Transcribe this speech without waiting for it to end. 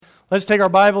Let's take our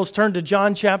Bibles, turn to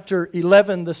John chapter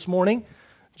 11 this morning.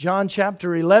 John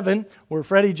chapter 11, where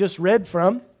Freddie just read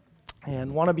from,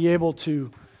 and want to be able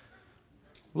to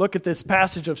look at this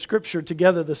passage of Scripture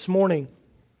together this morning.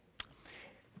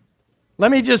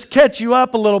 Let me just catch you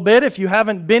up a little bit if you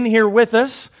haven't been here with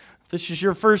us. If this is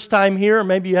your first time here, or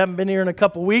maybe you haven't been here in a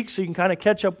couple weeks, so you can kind of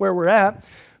catch up where we're at.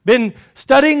 Been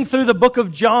studying through the book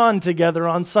of John together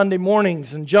on Sunday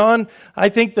mornings. And John, I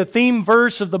think the theme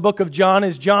verse of the book of John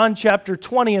is John chapter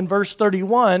 20 and verse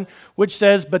 31, which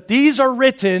says, "But these are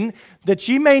written that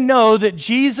ye may know that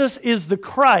Jesus is the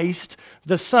Christ,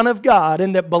 the Son of God,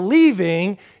 and that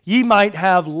believing ye might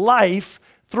have life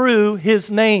through his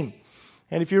name."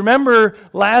 And if you remember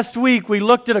last week, we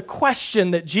looked at a question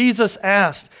that Jesus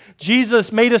asked.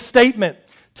 Jesus made a statement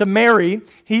to Mary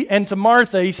and to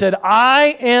Martha. He said,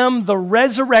 "I am the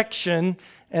resurrection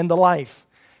and the life.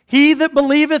 He that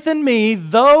believeth in me,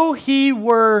 though he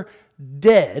were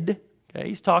dead," okay,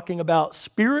 he's talking about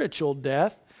spiritual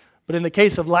death, but in the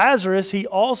case of Lazarus, he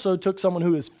also took someone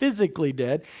who is physically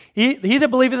dead. He that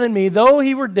believeth in me, though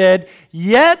he were dead,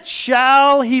 yet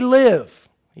shall he live,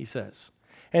 he says.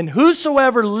 "And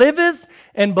whosoever liveth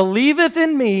and believeth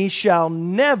in me shall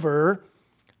never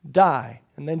die."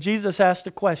 And then Jesus asked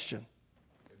a question.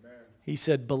 Amen. He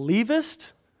said,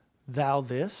 "Believest thou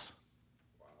this?"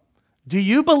 Do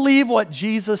you believe what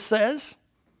Jesus says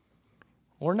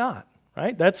or not?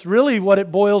 Right? That's really what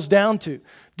it boils down to.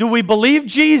 Do we believe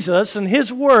Jesus and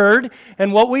His Word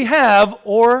and what we have,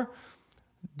 or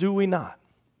do we not?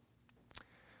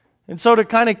 And so to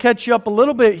kind of catch you up a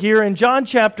little bit here, in John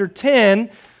chapter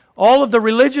 10, all of the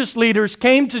religious leaders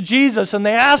came to Jesus and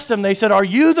they asked him, they said, "Are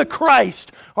you the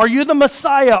Christ? Are you the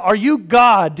Messiah? Are you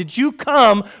God? Did you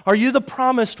come? Are you the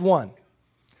promised one?"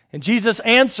 And Jesus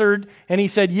answered and he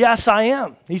said, "Yes, I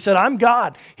am." He said, "I'm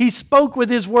God." He spoke with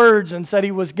his words and said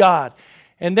he was God.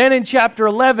 And then in chapter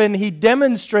 11, he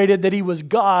demonstrated that he was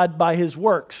God by his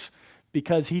works,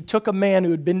 because he took a man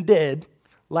who had been dead,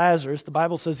 Lazarus. The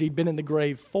Bible says he'd been in the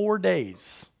grave 4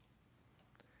 days,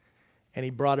 and he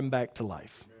brought him back to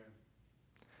life.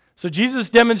 So Jesus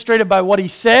demonstrated by what he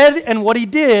said and what he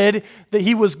did that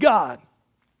he was God.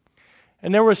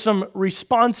 And there were some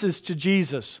responses to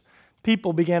Jesus.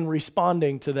 People began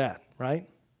responding to that, right?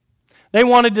 They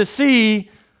wanted to see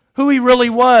who he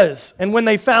really was. And when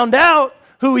they found out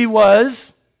who he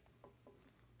was,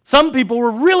 some people were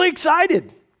really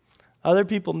excited. Other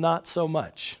people not so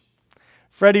much.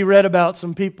 Freddie read about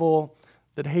some people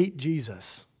that hate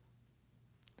Jesus.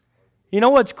 You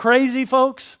know what's crazy,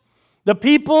 folks? The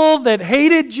people that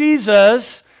hated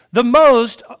Jesus the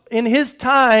most in his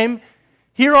time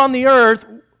here on the earth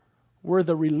were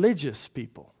the religious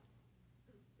people.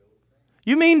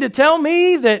 You mean to tell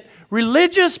me that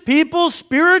religious people,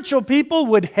 spiritual people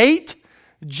would hate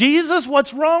Jesus?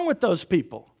 What's wrong with those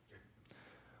people?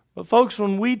 But folks,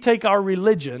 when we take our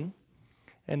religion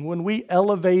and when we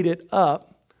elevate it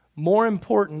up, more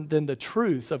important than the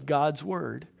truth of God's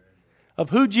Word, of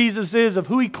who Jesus is, of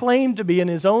who He claimed to be in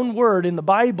His own Word in the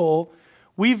Bible,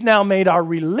 we've now made our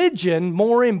religion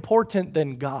more important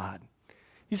than God.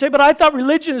 You say, "But I thought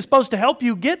religion is supposed to help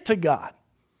you get to God."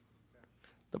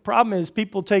 The problem is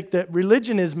people take that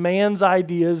religion is man's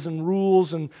ideas and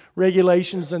rules and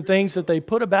regulations and things that they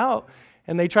put about,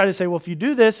 and they try to say, well, if you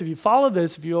do this, if you follow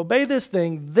this, if you obey this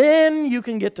thing, then you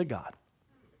can get to God.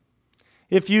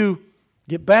 If you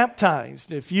get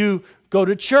baptized, if you go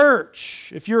to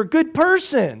church, if you're a good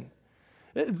person,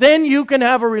 then you can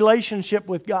have a relationship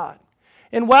with God.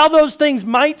 And while those things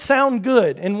might sound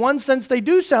good, in one sense they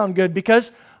do sound good,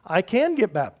 because I can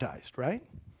get baptized, right?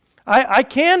 I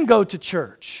can go to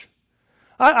church.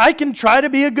 I can try to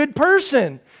be a good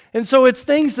person. And so it's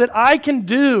things that I can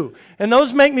do. And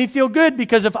those make me feel good,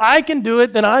 because if I can do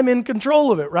it, then I'm in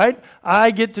control of it, right?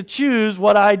 I get to choose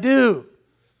what I do.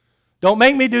 Don't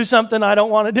make me do something I don't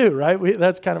want to do, right?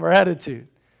 That's kind of our attitude.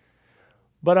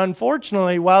 But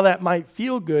unfortunately, while that might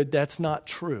feel good, that's not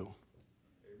true.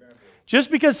 Amen. Just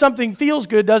because something feels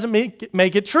good doesn't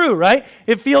make it true, right?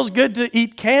 It feels good to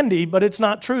eat candy, but it's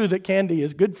not true that candy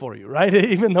is good for you, right?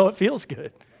 Even though it feels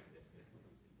good.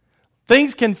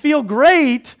 Things can feel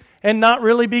great and not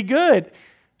really be good.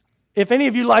 If any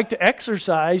of you like to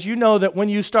exercise, you know that when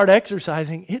you start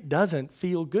exercising, it doesn't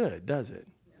feel good, does it?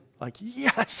 Like,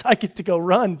 yes, I get to go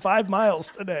run 5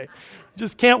 miles today.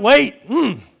 Just can't wait.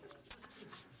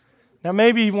 Now,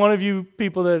 maybe one of you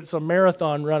people that's a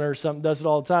marathon runner or something does it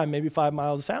all the time. Maybe 5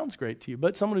 miles sounds great to you.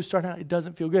 But someone who's starting out, it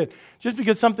doesn't feel good. Just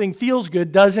because something feels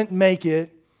good doesn't make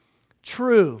it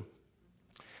true.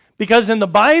 Because in the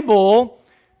Bible,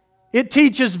 it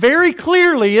teaches very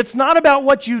clearly it's not about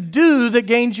what you do that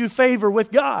gains you favor with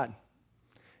God.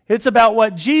 It's about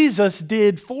what Jesus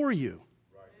did for you.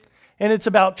 And it's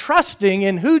about trusting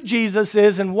in who Jesus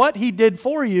is and what He did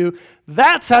for you.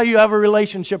 That's how you have a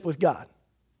relationship with God.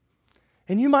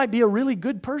 And you might be a really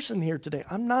good person here today.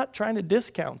 I'm not trying to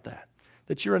discount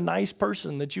that you're a nice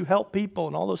person, that you help people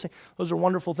and all those things. Those are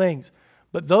wonderful things.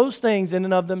 But those things in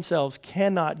and of themselves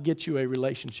cannot get you a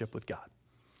relationship with God.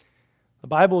 The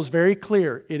Bible is very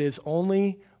clear. It is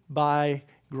only by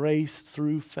grace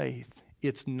through faith.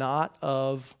 It's not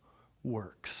of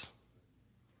works.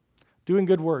 Doing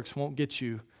good works won't get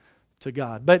you to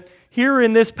God. But here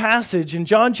in this passage, in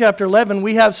John chapter 11,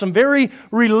 we have some very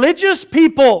religious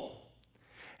people.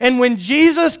 And when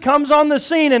Jesus comes on the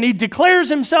scene and He declares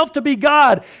Himself to be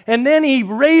God, and then He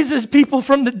raises people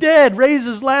from the dead,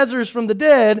 raises Lazarus from the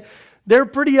dead, they're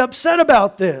pretty upset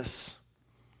about this.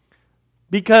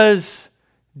 Because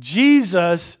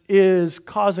Jesus is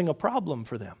causing a problem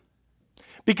for them.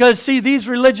 Because, see, these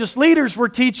religious leaders were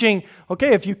teaching,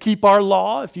 okay, if you keep our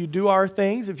law, if you do our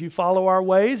things, if you follow our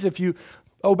ways, if you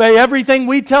obey everything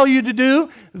we tell you to do,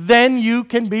 then you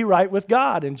can be right with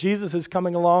God. And Jesus is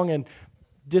coming along and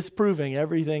disproving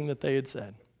everything that they had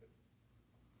said.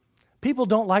 People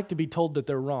don't like to be told that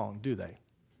they're wrong, do they?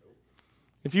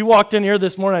 If you walked in here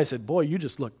this morning, I said, boy, you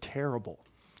just look terrible.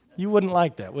 You wouldn't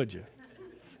like that, would you?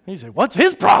 You say, what's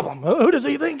his problem? Who does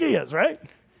he think he is, right?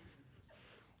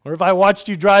 Or if I watched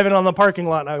you driving on the parking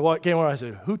lot and I came over and I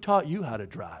said, who taught you how to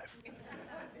drive?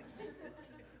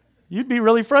 You'd be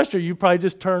really frustrated. You'd probably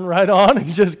just turn right on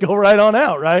and just go right on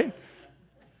out, right?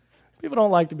 People don't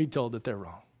like to be told that they're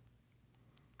wrong.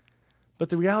 But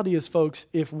the reality is, folks,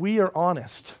 if we are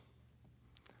honest,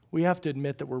 we have to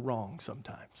admit that we're wrong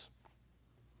sometimes.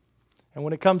 And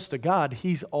when it comes to God,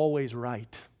 He's always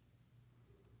right.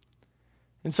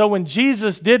 And so when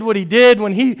Jesus did what He did,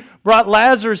 when He brought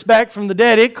Lazarus back from the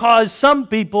dead, it caused some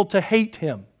people to hate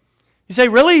Him. You say,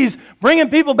 really? He's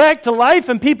bringing people back to life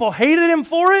and people hated Him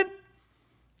for it?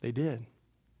 They did.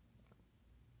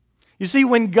 You see,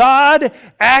 when God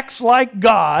acts like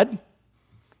God,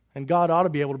 and God ought to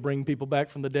be able to bring people back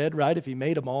from the dead, right, if He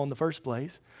made them all in the first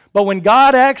place. But when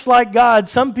God acts like God,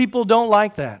 some people don't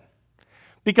like that.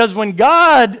 Because when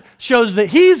God shows that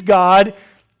He's God,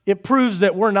 it proves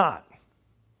that we're not.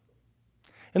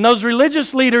 And those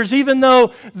religious leaders, even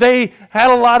though they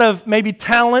had a lot of maybe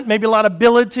talent, maybe a lot of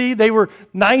ability, they were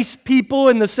nice people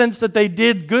in the sense that they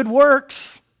did good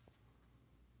works.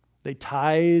 They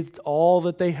tithed all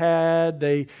that they had.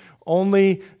 They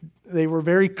were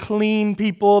very clean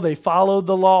people. They followed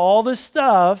the law, all this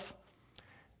stuff.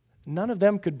 None of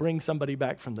them could bring somebody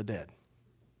back from the dead.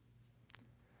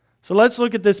 So let's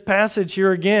look at this passage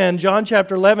here again. John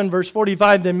chapter 11, verse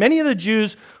 45. Then many of the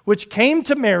Jews which came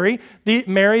to Mary,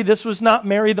 this was not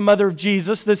Mary, the mother of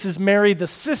Jesus. This is Mary, the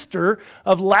sister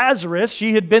of Lazarus.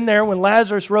 She had been there when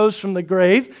Lazarus rose from the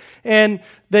grave. And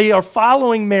they are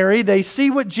following Mary. They see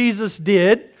what Jesus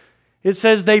did. It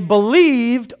says they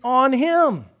believed on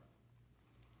Him.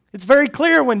 It's very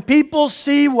clear when people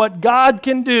see what God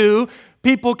can do,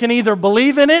 people can either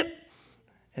believe in it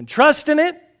and trust in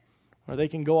it, or they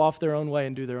can go off their own way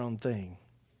and do their own thing.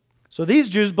 So these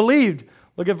Jews believed.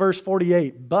 Look at verse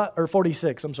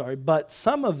 46. But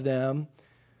some of them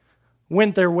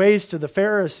went their ways to the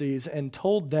Pharisees and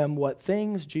told them what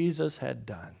things Jesus had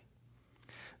done.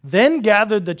 Then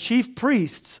gathered the chief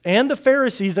priests and the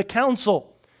Pharisees a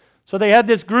council. So they had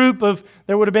this group of,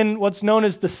 there would have been what's known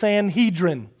as the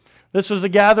Sanhedrin. This was a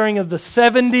gathering of the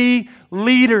 70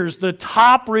 leaders, the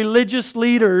top religious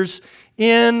leaders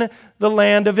in the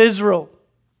land of Israel.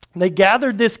 They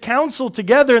gathered this council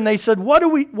together and they said, What are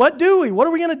we going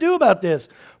to do about this?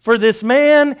 For this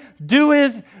man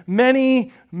doeth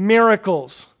many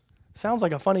miracles. Sounds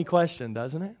like a funny question,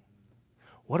 doesn't it?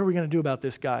 What are we going to do about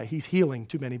this guy? He's healing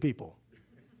too many people.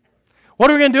 What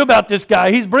are we going to do about this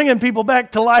guy? He's bringing people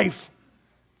back to life.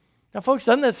 Now, folks,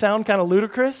 doesn't that sound kind of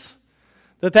ludicrous?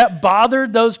 That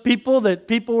bothered those people, that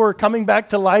people were coming back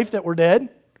to life that were dead?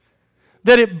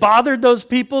 That it bothered those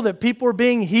people, that people were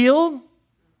being healed?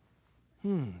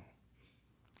 But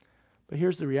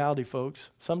here's the reality, folks.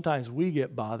 Sometimes we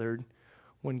get bothered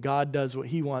when God does what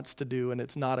He wants to do and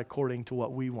it's not according to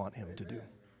what we want Him to do.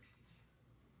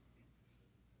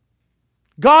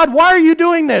 God, why are you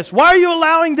doing this? Why are you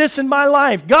allowing this in my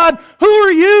life? God, who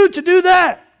are you to do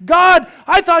that? God,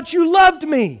 I thought you loved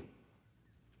me.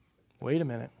 Wait a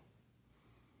minute.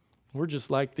 We're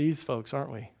just like these folks,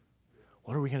 aren't we?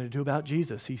 What are we going to do about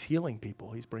Jesus? He's healing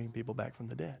people. He's bringing people back from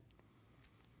the dead.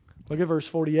 Look at verse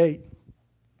 48.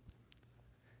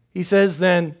 He says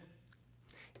then,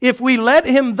 If we let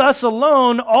him thus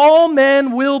alone, all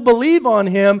men will believe on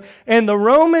him, and the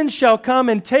Romans shall come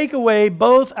and take away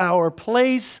both our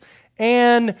place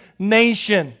and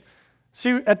nation.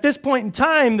 See, at this point in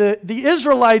time, the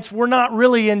Israelites were not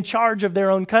really in charge of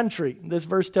their own country. This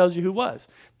verse tells you who was.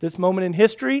 This moment in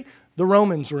history, the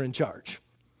Romans were in charge.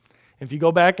 If you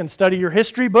go back and study your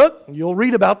history book, you'll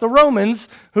read about the Romans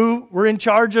who were in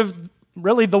charge of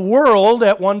really the world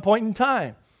at one point in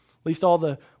time. At least all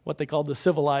the what they called the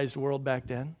civilized world back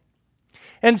then.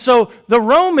 And so the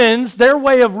Romans, their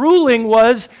way of ruling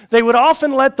was they would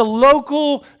often let the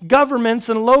local governments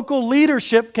and local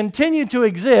leadership continue to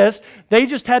exist. They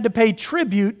just had to pay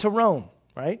tribute to Rome,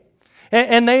 right?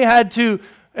 And they had to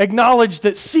acknowledge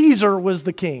that Caesar was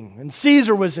the king and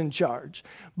Caesar was in charge.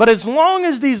 But as long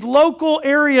as these local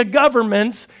area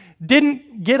governments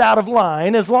didn't get out of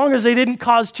line, as long as they didn't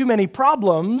cause too many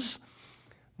problems,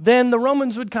 then the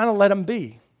Romans would kind of let them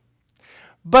be.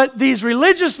 But these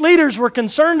religious leaders were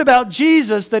concerned about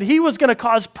Jesus, that he was going to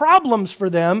cause problems for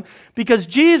them because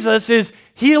Jesus is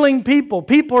healing people.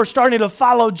 People are starting to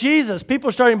follow Jesus. People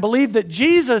are starting to believe that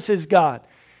Jesus is God.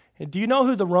 And do you know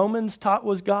who the Romans taught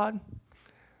was God?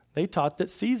 They taught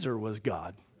that Caesar was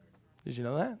God. Did you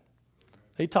know that?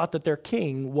 They taught that their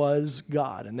king was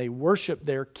God, and they worshiped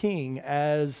their king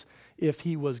as if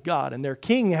he was God. And their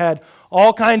king had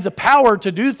all kinds of power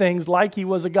to do things like he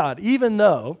was a God, even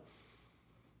though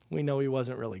we know he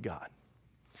wasn't really God.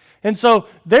 And so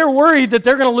they're worried that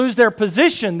they're going to lose their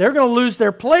position. They're going to lose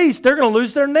their place. They're going to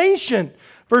lose their nation.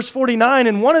 Verse 49,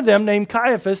 and one of them named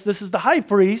Caiaphas, this is the high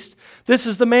priest, this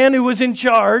is the man who was in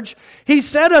charge, he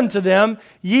said unto them,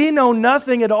 Ye know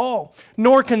nothing at all,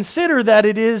 nor consider that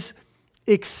it is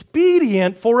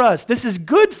expedient for us. This is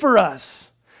good for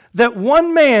us, that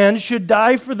one man should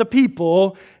die for the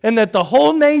people, and that the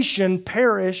whole nation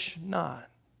perish not.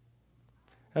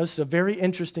 Now, this is a very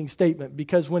interesting statement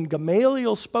because when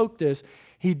Gamaliel spoke this,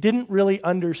 he didn't really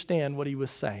understand what he was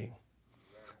saying.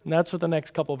 And that's what the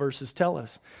next couple verses tell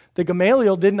us. That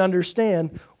Gamaliel didn't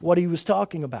understand what he was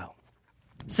talking about.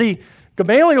 See,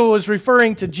 Gamaliel was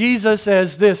referring to Jesus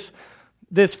as this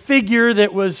figure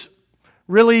that was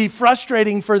really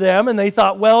frustrating for them, and they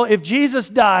thought, well, if Jesus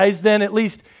dies, then at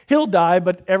least he'll die,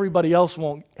 but everybody else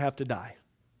won't have to die.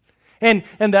 And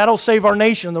that'll save our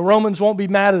nation. The Romans won't be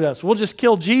mad at us. We'll just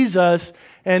kill Jesus,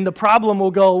 and the problem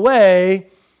will go away,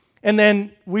 and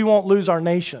then we won't lose our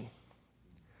nation.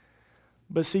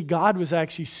 But see, God was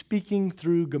actually speaking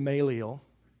through Gamaliel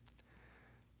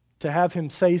to have him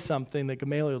say something that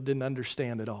Gamaliel didn't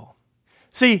understand at all.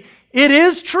 See, it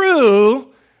is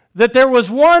true that there was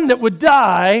one that would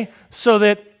die so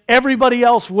that everybody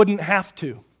else wouldn't have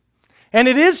to. And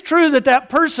it is true that that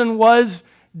person was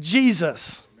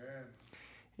Jesus.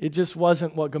 It just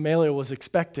wasn't what Gamaliel was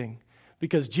expecting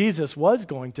because Jesus was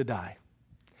going to die.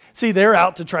 See, they're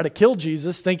out to try to kill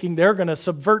Jesus thinking they're going to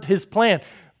subvert his plan.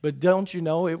 But don't you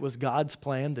know it was God's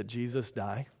plan that Jesus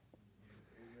die?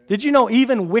 Did you know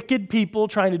even wicked people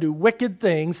trying to do wicked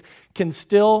things can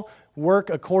still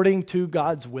work according to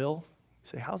God's will? You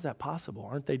say, how's that possible?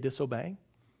 Aren't they disobeying?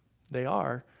 They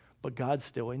are, but God's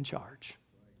still in charge.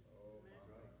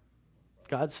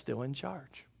 God's still in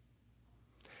charge.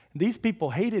 These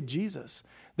people hated Jesus.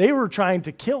 They were trying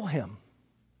to kill him.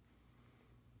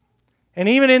 And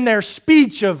even in their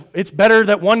speech of, it's better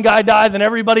that one guy die than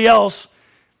everybody else,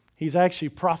 he's actually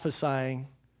prophesying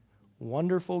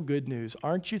wonderful good news.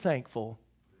 Aren't you thankful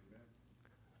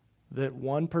that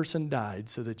one person died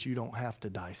so that you don't have to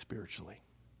die spiritually?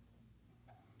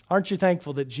 Aren't you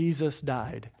thankful that Jesus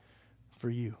died for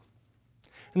you?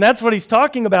 And that's what he's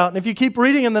talking about. And if you keep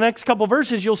reading in the next couple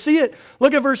verses, you'll see it.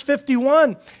 Look at verse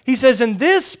 51. He says, And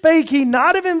this spake he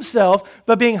not of himself,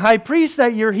 but being high priest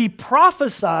that year, he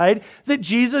prophesied that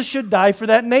Jesus should die for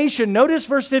that nation. Notice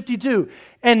verse 52.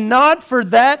 And not for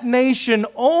that nation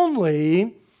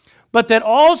only, but that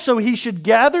also he should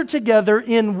gather together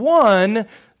in one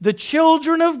the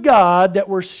children of God that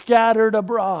were scattered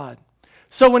abroad.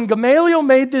 So when Gamaliel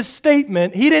made this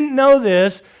statement, he didn't know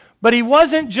this, but he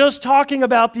wasn't just talking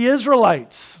about the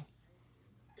Israelites.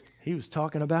 He was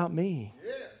talking about me.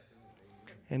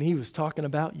 And he was talking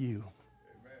about you.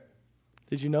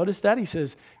 Did you notice that? He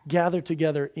says, gather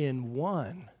together in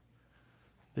one,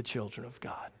 the children of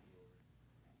God.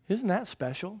 Isn't that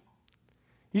special?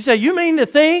 You say, you mean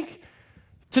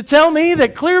to tell me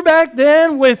that clear back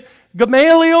then with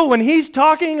Gamaliel, when he's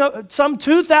talking some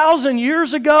 2,000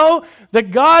 years ago, that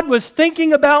God was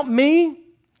thinking about me?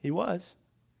 He was.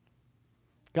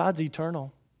 God's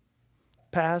eternal.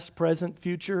 Past, present,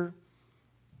 future,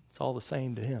 it's all the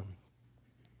same to him.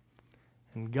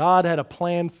 And God had a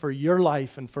plan for your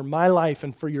life and for my life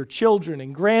and for your children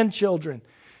and grandchildren,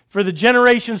 for the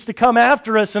generations to come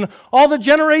after us and all the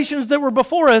generations that were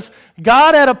before us.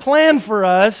 God had a plan for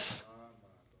us.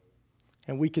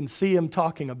 And we can see Him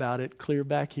talking about it clear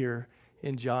back here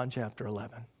in John chapter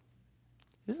 11.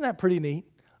 Isn't that pretty neat?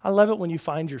 I love it when you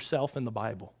find yourself in the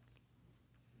Bible.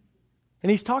 And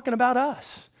He's talking about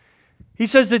us. He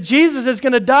says that Jesus is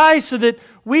going to die so that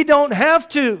we don't have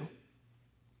to.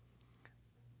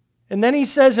 And then He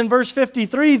says in verse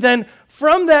 53, then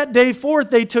from that day forth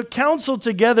they took counsel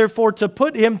together for to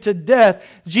put Him to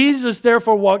death. Jesus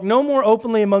therefore walked no more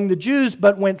openly among the Jews,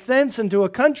 but went thence into a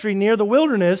country near the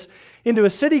wilderness, into a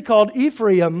city called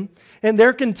Ephraim, and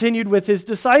there continued with His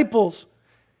disciples.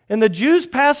 And the Jews'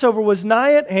 Passover was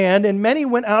nigh at hand, and many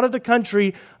went out of the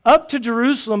country up to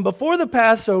Jerusalem before the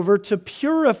Passover to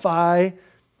purify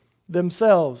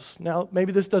themselves. Now,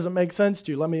 maybe this doesn't make sense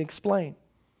to you. Let me explain.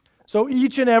 So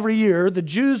each and every year, the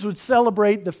Jews would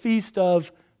celebrate the feast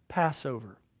of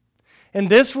Passover. And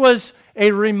this was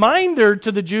a reminder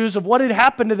to the Jews of what had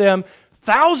happened to them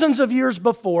thousands of years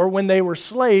before when they were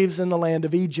slaves in the land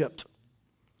of Egypt.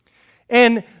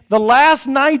 And the last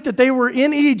night that they were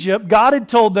in Egypt, God had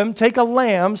told them, take a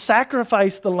lamb,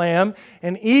 sacrifice the lamb,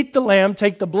 and eat the lamb,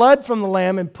 take the blood from the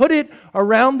lamb and put it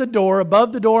around the door,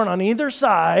 above the door and on either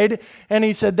side. And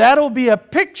He said, that'll be a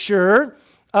picture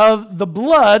of the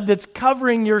blood that's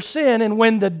covering your sin. And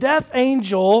when the death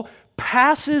angel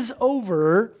passes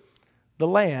over the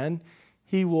land,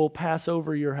 he will pass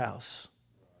over your house.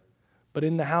 But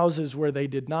in the houses where they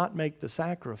did not make the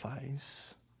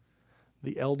sacrifice,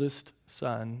 the eldest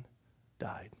son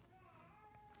died.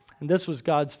 And this was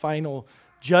God's final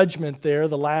judgment there,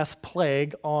 the last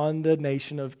plague on the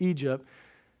nation of Egypt.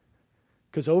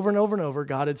 Because over and over and over,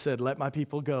 God had said, let my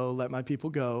people go, let my people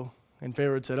go. And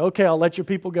Pharaoh had said, okay, I'll let your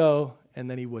people go. And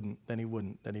then he wouldn't, then he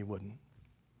wouldn't, then he wouldn't.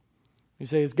 You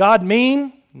say, is God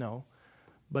mean? No,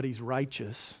 but He's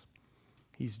righteous.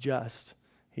 He's just.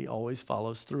 He always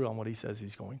follows through on what He says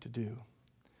He's going to do.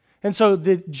 And so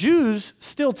the Jews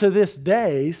still to this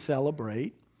day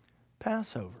celebrate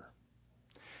Passover.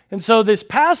 And so this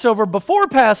Passover, before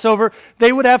Passover,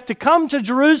 they would have to come to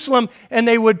Jerusalem and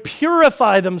they would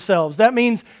purify themselves. That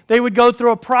means they would go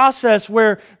through a process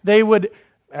where they would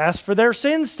ask for their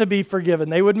sins to be forgiven.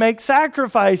 They would make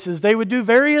sacrifices. They would do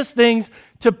various things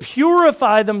to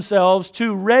purify themselves,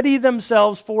 to ready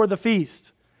themselves for the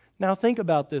feast. Now think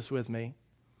about this with me.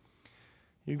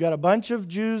 You've got a bunch of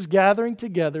Jews gathering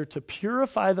together to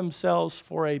purify themselves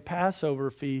for a Passover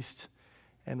feast.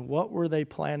 And what were they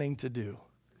planning to do?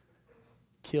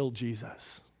 Kill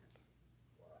Jesus.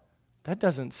 That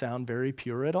doesn't sound very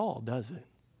pure at all, does it?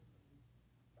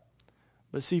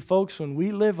 But see, folks, when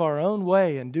we live our own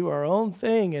way and do our own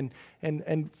thing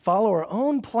and follow our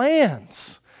own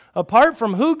plans, apart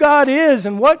from who God is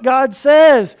and what God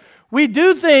says, we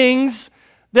do things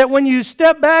that when you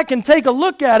step back and take a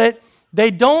look at it,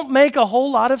 they don't make a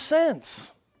whole lot of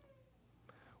sense.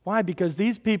 Why? Because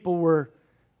these people were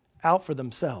out for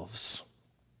themselves.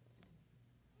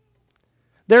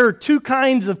 There are two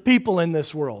kinds of people in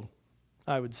this world,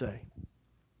 I would say.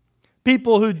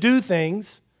 People who do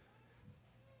things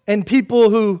and people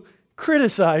who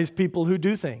criticize people who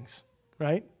do things,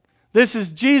 right? This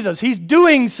is Jesus. He's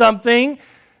doing something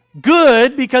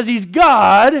good because He's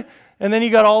God, and then you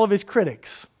got all of His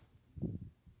critics.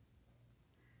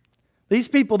 These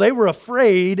people, they were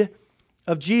afraid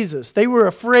of Jesus. They were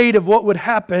afraid of what would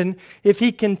happen if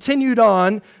He continued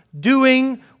on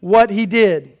doing what He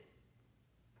did.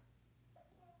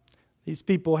 These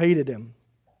people hated Him.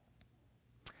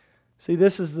 See,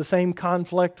 this is the same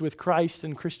conflict with Christ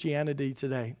and Christianity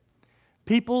today.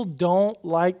 People don't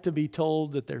like to be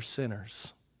told that they're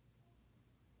sinners.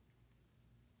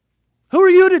 Who are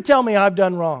you to tell me I've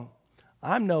done wrong?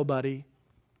 I'm nobody,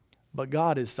 but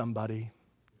God is somebody,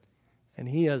 and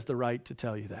He has the right to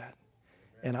tell you that.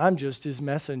 And I'm just His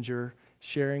messenger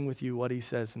sharing with you what He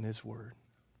says in His Word.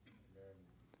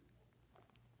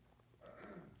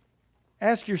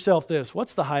 Ask yourself this,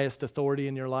 what's the highest authority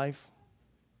in your life?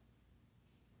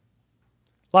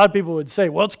 A lot of people would say,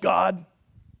 well, it's God.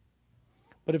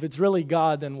 But if it's really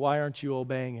God, then why aren't you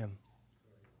obeying Him?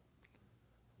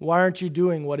 Why aren't you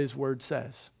doing what His Word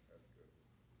says?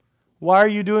 Why are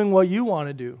you doing what you want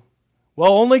to do?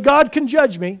 Well, only God can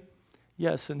judge me.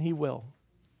 Yes, and He will.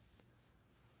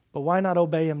 But why not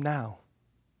obey Him now?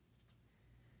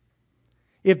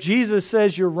 If Jesus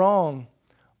says you're wrong,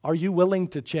 are you willing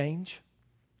to change?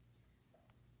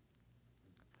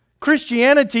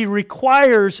 Christianity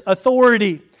requires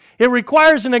authority. It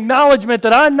requires an acknowledgement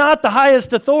that I'm not the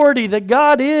highest authority, that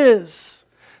God is.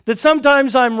 that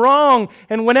sometimes I'm wrong,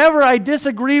 and whenever I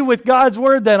disagree with God's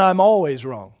word, then I'm always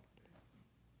wrong.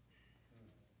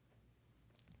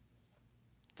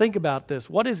 Think about this.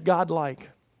 What is God like?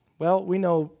 Well, we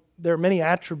know there are many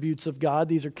attributes of God.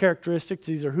 These are characteristics.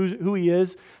 These are who He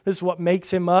is. This is what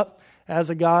makes Him up as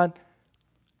a God.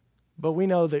 But we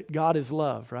know that God is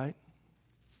love, right?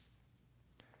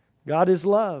 God is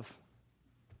love.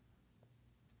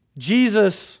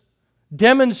 Jesus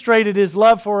demonstrated His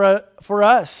love for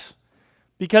us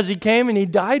because He came and He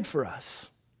died for us.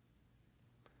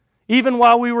 Even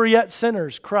while we were yet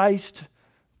sinners, Christ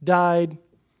died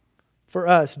for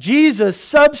us. Jesus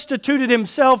substituted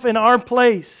Himself in our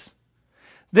place.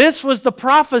 This was the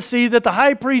prophecy that the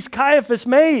high priest Caiaphas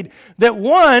made, that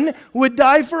one would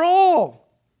die for all.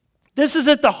 This is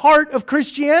at the heart of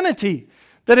Christianity.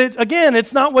 That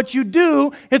it's not what you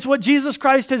do, it's what Jesus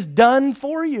Christ has done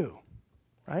for you.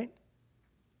 Right?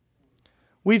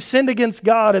 We've sinned against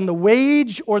God, and the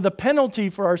wage or the penalty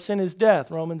for our sin is death.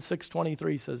 Romans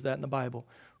 6:23 says that in the Bible.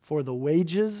 For the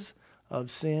wages of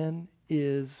sin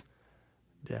is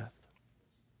death.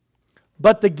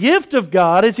 But the gift of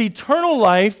God is eternal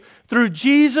life through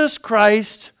Jesus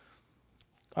Christ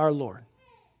our Lord.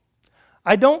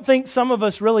 I don't think some of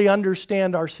us really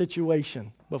understand our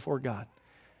situation before God.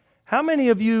 How many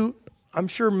of you, I'm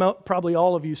sure probably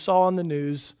all of you, saw on the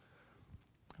news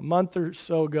a month or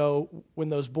so ago when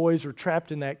those boys were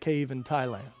trapped in that cave in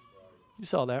Thailand? You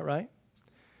saw that, right?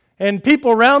 And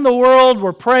people around the world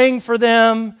were praying for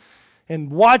them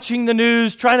and watching the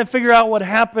news, trying to figure out what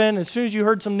happened. As soon as you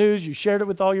heard some news, you shared it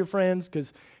with all your friends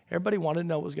because everybody wanted to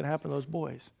know what was going to happen to those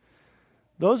boys.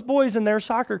 Those boys and their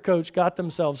soccer coach got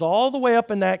themselves all the way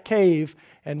up in that cave,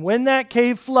 and when that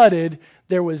cave flooded,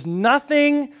 there was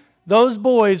nothing those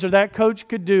boys or that coach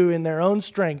could do in their own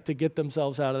strength to get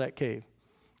themselves out of that cave.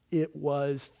 It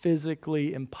was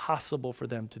physically impossible for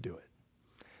them to do it.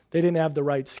 They didn't have the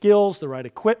right skills, the right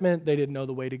equipment. They didn't know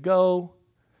the way to go.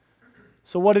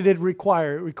 So what did it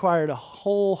require? It required a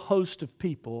whole host of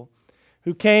people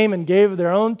who came and gave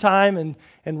their own time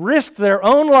and risked their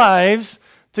own lives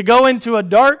to go into a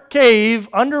dark cave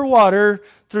underwater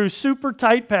through super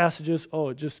tight passages. Oh,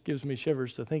 it just gives me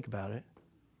shivers to think about it.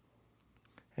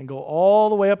 And go all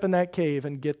the way up in that cave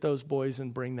and get those boys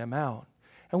and bring them out.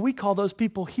 And we call those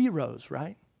people heroes,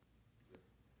 right?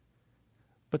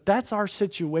 But that's our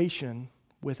situation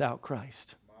without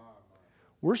Christ.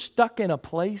 We're stuck in a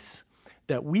place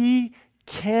that we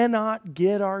cannot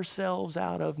get ourselves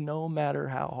out of no matter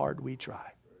how hard we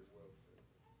try.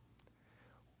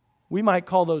 We might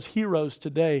call those heroes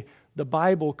today. The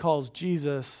Bible calls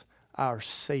Jesus our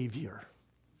Savior.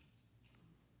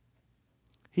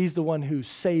 He's the one who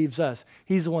saves us.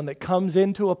 He's the one that comes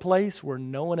into a place where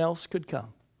no one else could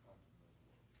come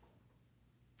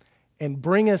and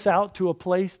bring us out to a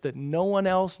place that no one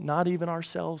else, not even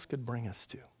ourselves, could bring us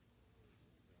to.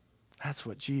 That's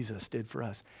what Jesus did for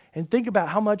us. And think about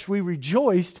how much we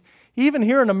rejoiced, even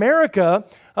here in America,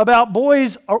 about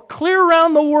boys clear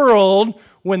around the world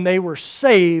when they were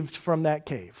saved from that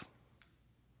cave.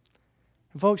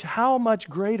 And folks, how much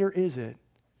greater is it?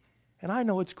 And I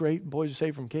know it's great, boys are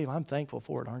saved from cave. I'm thankful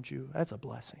for it, aren't you? That's a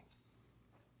blessing.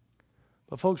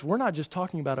 But folks, we're not just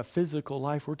talking about a physical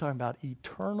life. We're talking about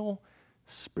eternal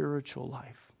spiritual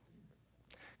life.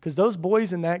 Because those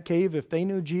boys in that cave, if they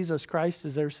knew Jesus Christ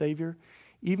as their Savior,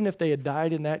 even if they had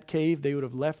died in that cave, they would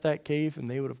have left that cave and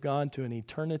they would have gone to an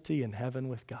eternity in heaven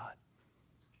with God.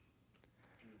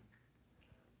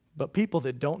 But people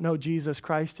that don't know Jesus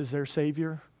Christ as their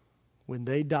Savior, when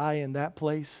they die in that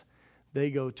place, they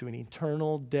go to an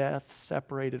eternal death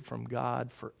separated from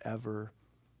God forever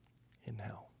in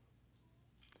hell.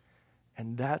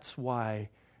 And that's why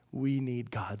we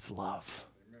need God's love.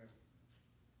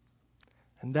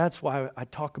 And that's why I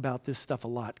talk about this stuff a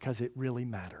lot, because it really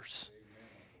matters.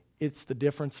 It's the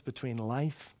difference between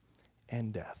life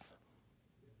and death.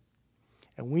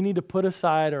 And we need to put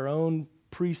aside our own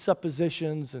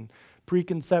presuppositions and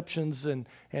preconceptions and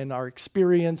our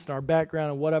experience and our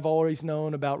background and what I've always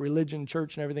known about religion,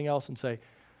 church, and everything else and say,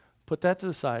 put that to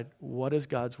the side. What does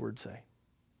God's Word say?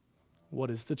 What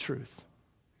is the truth?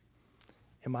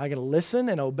 Am I going to listen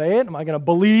and obey it? Am I going to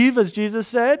believe as Jesus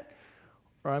said?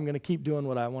 Or I'm going to keep doing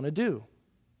what I want to do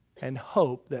and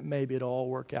hope that maybe it'll all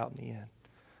work out in the end.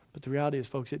 But the reality is,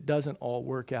 folks, it doesn't all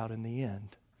work out in the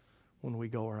end when we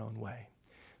go our own way.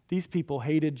 These people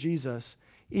hated Jesus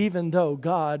even though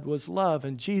God was love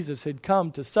and Jesus had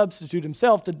come to substitute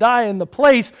himself to die in the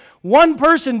place, one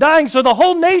person dying so the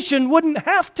whole nation wouldn't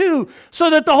have to, so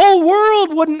that the whole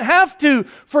world wouldn't have to.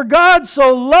 For God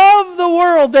so loved the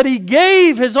world that he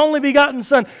gave his only begotten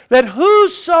Son, that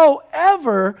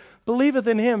whosoever believeth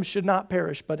in him should not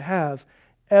perish, but have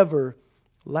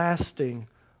everlasting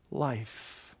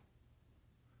life.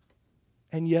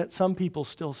 And yet some people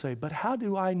still say, but how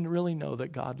do I really know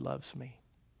that God loves me?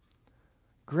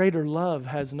 Greater love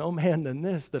has no man than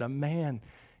this, that a man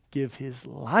give his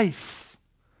life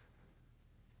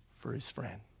for his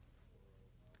friend.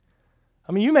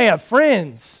 I mean, you may have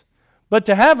friends, but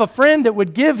to have a friend that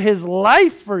would give his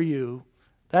life for you,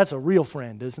 that's a real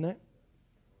friend, isn't it?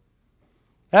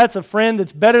 That's a friend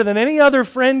that's better than any other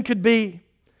friend could be.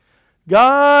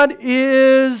 God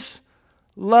is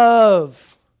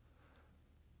love.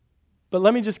 But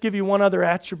let me just give you one other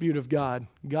attribute of God.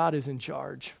 God is in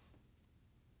charge.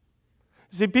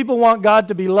 See, people want God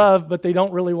to be loved, but they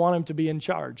don't really want him to be in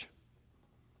charge.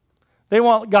 They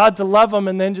want God to love them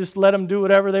and then just let them do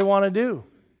whatever they want to do.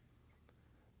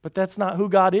 But that's not who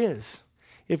God is.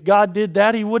 If God did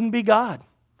that, he wouldn't be God.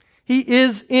 He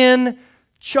is in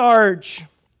charge.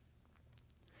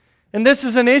 And this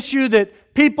is an issue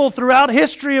that people throughout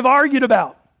history have argued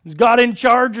about. Is God in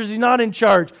charge or is he not in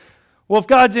charge? Well, if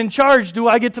God's in charge, do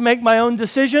I get to make my own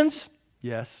decisions?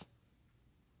 Yes.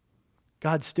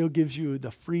 God still gives you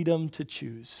the freedom to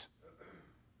choose.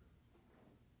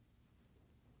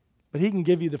 But he can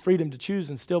give you the freedom to choose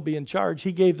and still be in charge.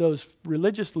 He gave those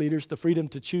religious leaders the freedom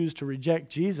to choose to reject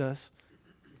Jesus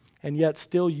and yet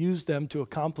still use them to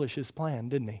accomplish his plan,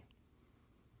 didn't he?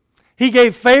 He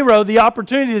gave Pharaoh the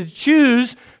opportunity to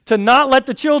choose to not let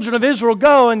the children of Israel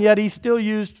go, and yet he still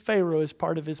used Pharaoh as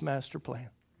part of his master plan.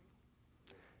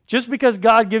 Just because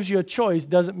God gives you a choice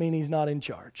doesn't mean he's not in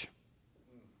charge.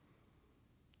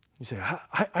 You say,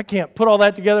 I can't put all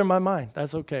that together in my mind.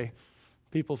 That's okay.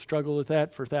 People have struggled with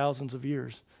that for thousands of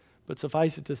years. But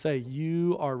suffice it to say,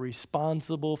 you are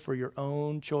responsible for your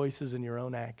own choices and your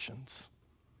own actions.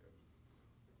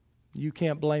 You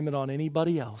can't blame it on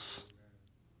anybody else.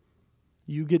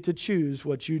 You get to choose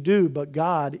what you do, but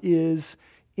God is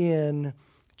in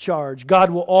charge.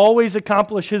 God will always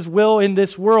accomplish his will in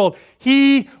this world.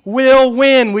 He will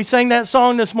win. We sang that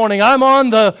song this morning. I'm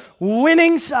on the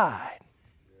winning side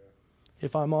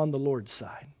if I'm on the Lord's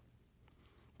side.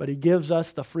 But he gives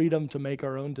us the freedom to make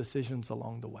our own decisions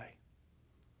along the way.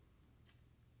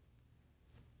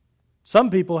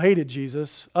 Some people hated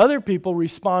Jesus. Other people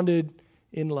responded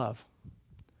in love.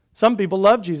 Some people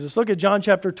loved Jesus. Look at John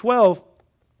chapter 12,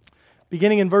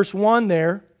 beginning in verse 1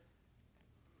 there.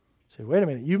 Say, wait a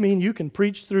minute, you mean you can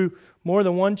preach through more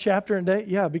than one chapter a day?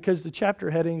 Yeah, because the chapter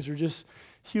headings are just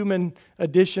human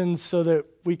additions so that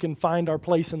we can find our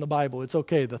place in the Bible. It's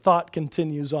okay. The thought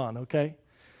continues on, okay?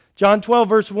 John 12,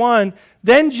 verse 1,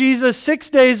 Then Jesus, 6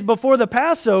 days before the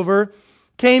Passover,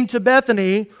 came to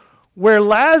Bethany, where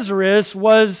Lazarus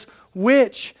was,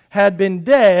 which had been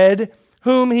dead,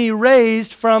 whom he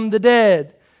raised from the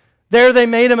dead. There they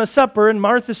made him a supper, and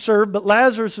Martha served, but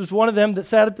Lazarus was one of them that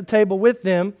sat at the table with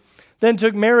them. Then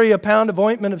took Mary a pound of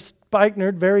ointment of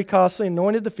spikenard, very costly, and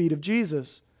anointed the feet of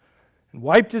Jesus, and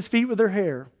wiped his feet with her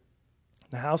hair.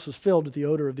 The house was filled with the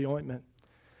odor of the ointment.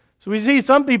 So we see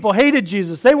some people hated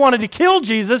Jesus. They wanted to kill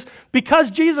Jesus because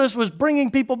Jesus was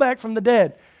bringing people back from the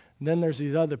dead. And then there's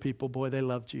these other people, boy, they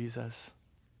love Jesus.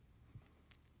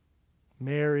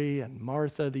 Mary and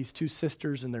Martha, these two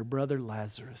sisters, and their brother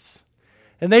Lazarus.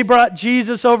 And they brought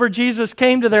Jesus over. Jesus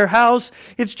came to their house.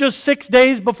 It's just 6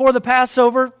 days before the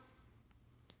Passover.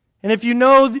 And if you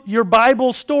know your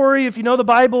Bible story, if you know the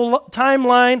Bible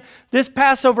timeline, this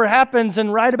Passover happens,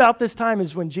 and right about this time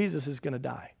is when Jesus is going to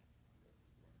die.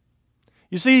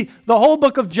 You see, the whole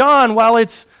book of John, while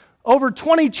it's over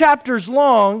 20 chapters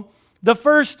long, the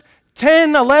first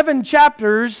 10, 11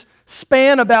 chapters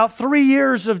span about 3 to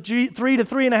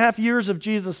 3.5 years of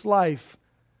Jesus' life.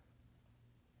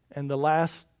 And the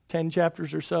last 10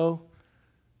 chapters or so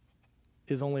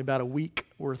is only about a week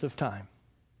worth of time.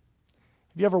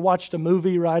 Have you ever watched a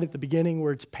movie right at the beginning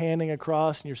where it's panning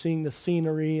across and you're seeing the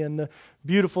scenery and the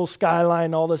beautiful skyline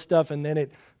and all this stuff, and then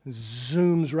it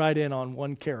zooms right in on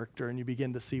one character and you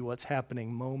begin to see what's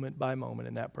happening moment by moment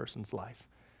in that person's life?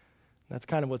 That's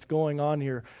kind of what's going on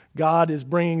here. God is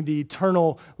bringing the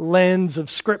eternal lens of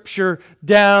Scripture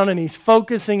down, and He's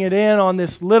focusing it in on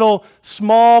this little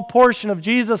small portion of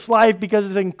Jesus' life because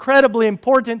it's an incredibly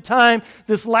important time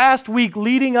this last week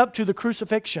leading up to the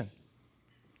crucifixion.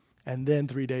 And then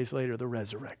 3 days later, the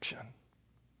resurrection.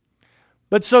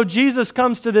 But so Jesus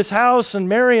comes to this house, and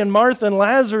Mary and Martha and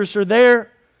Lazarus are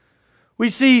there. We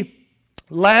see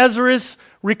Lazarus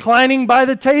reclining by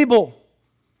the table.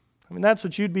 I mean, that's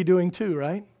what you'd be doing too,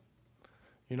 right?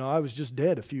 You know, I was just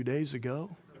dead a few days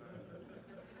ago.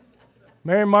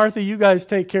 Mary and Martha, you guys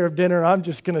take care of dinner. I'm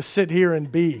just going to sit here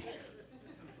and be.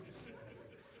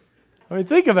 I mean,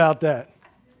 think about that.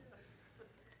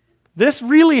 This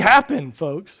really happened,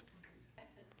 folks.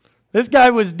 This guy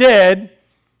was dead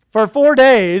for 4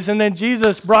 days, and then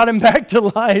Jesus brought him back to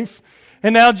life.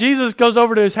 And now Jesus goes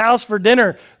over to his house for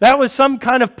dinner. That was some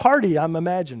kind of party, I'm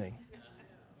imagining.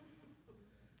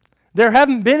 There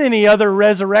haven't been any other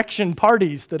resurrection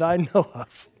parties that I know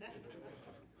of.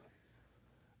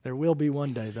 There will be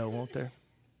one day, though, won't there?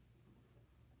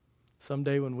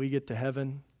 Someday when we get to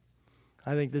heaven,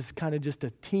 I think this is kind of just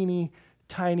a teeny,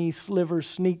 tiny sliver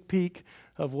sneak peek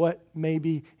of what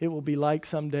maybe it will be like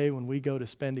someday when we go to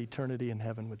spend eternity in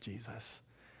heaven with Jesus.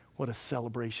 What a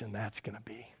celebration that's going to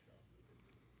be.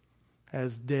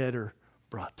 As dead are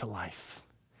brought to life,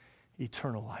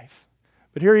 eternal life.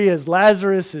 But here he is.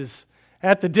 Lazarus is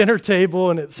at the dinner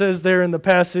table, and it says there in the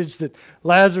passage that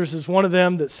Lazarus is one of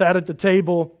them that sat at the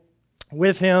table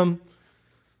with him.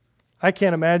 I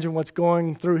can't imagine what's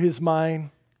going through his mind.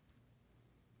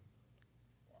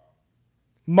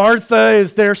 Martha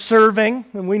is there serving,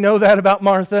 and we know that about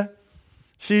Martha.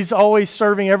 She's always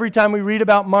serving. Every time we read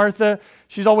about Martha,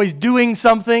 she's always doing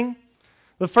something.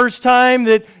 The first time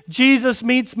that Jesus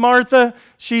meets Martha,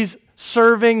 she's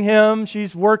serving him.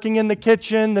 She's working in the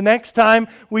kitchen. The next time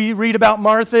we read about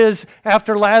Martha is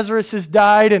after Lazarus has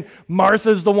died, and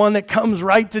Martha's the one that comes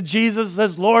right to Jesus and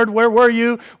says, Lord, where were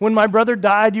you when my brother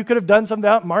died? You could have done something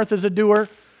about it. Martha's a doer.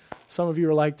 Some of you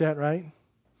are like that, right?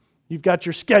 You've got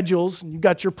your schedules, and you've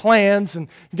got your plans, and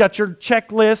you've got your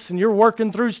checklists, and you're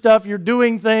working through stuff, you're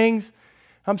doing things.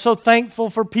 I'm so thankful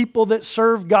for people that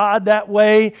serve God that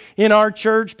way in our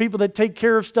church, people that take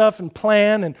care of stuff and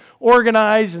plan and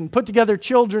organize and put together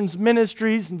children's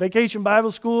ministries and Vacation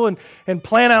Bible School and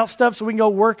plan out stuff so we can go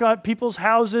work at people's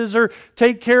houses or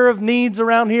take care of needs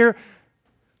around here.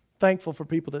 Thankful for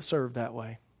people that serve that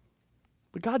way.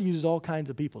 But God uses all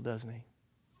kinds of people, doesn't He?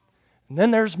 And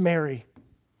then there's Mary.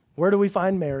 Where do we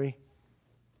find Mary?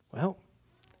 Well,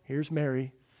 here's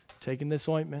Mary taking this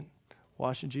ointment,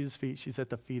 washing Jesus' feet. She's at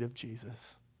the feet of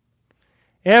Jesus.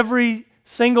 Every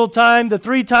single time, the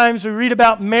 3 times we read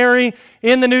about Mary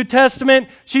in the New Testament,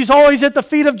 she's always at the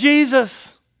feet of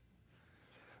Jesus.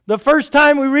 The first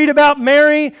time we read about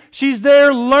Mary, she's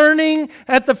there learning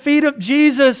at the feet of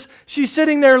Jesus. She's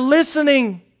sitting there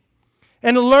listening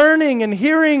and learning and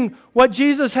hearing what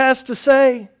Jesus has to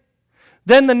say.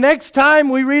 Then the next time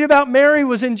we read about Mary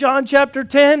was in John chapter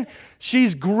 10.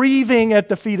 She's grieving at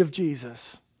the feet of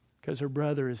Jesus because her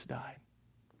brother has died.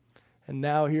 And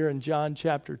now here in John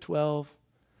chapter 12,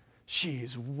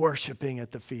 she's worshiping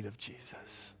at the feet of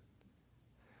Jesus.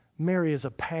 Mary is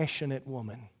a passionate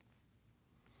woman.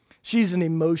 She's an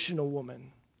emotional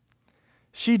woman.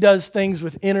 She does things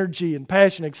with energy and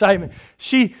passion, excitement.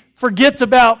 She forgets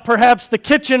about perhaps the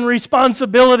kitchen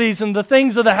responsibilities and the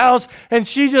things of the house, and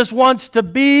she just wants to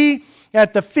be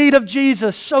at the feet of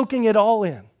Jesus, soaking it all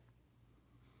in.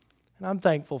 And I'm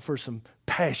thankful for some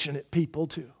passionate people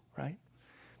too, right?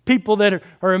 People that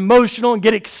are emotional and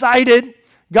get excited.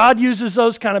 God uses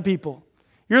those kind of people.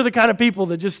 You're the kind of people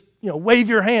that just, wave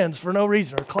your hands for no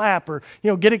reason or clap or,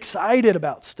 get excited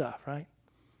about stuff, right?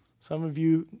 Some of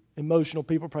you emotional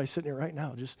people are probably sitting here right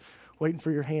now just waiting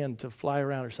for your hand to fly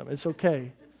around or something. It's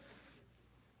okay.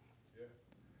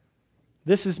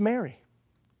 This is Mary.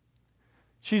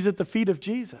 She's at the feet of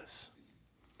Jesus.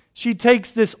 She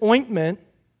takes this ointment.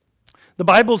 The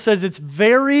Bible says it's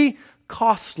very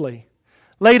costly.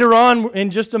 Later on, in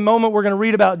just a moment, we're going to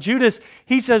read about Judas.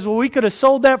 He says, well, we could have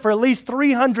sold that for at least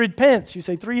 300 pence. You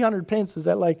say 300 pence, is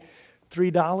that like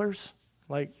 $3?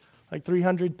 Like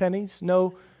 300 pennies?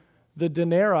 No. The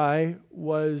denarii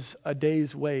was a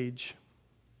day's wage.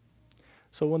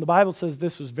 So when the Bible says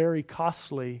this was very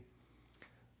costly,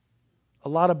 a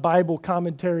lot of Bible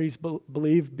commentaries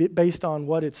believe, based on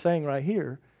what it's saying right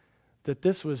here, that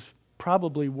this was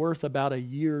probably worth about a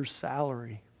year's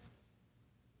salary.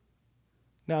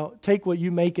 Now, take what you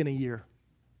make in a year.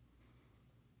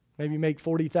 Maybe you make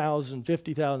 40,000,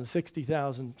 50,000,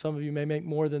 60,000. Some of you may make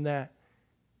more than that.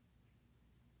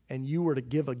 And you were to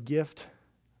give a gift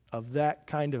of that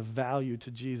kind of value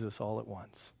to Jesus all at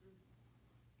once.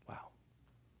 Wow.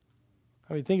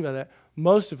 I mean, think about that.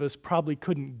 Most of us probably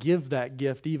couldn't give that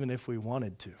gift even if we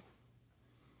wanted to.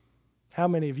 How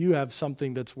many of you have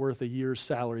something that's worth a year's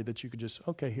salary that you could just,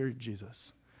 okay, here,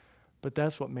 Jesus. But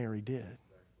that's what Mary did.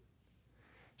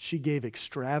 She gave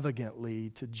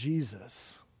extravagantly to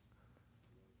Jesus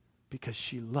because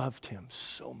she loved him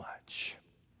so much.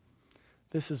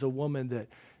 This is a woman that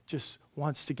just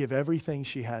wants to give everything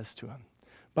she has to him.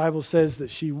 The Bible says that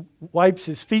she wipes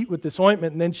his feet with this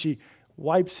ointment, and then she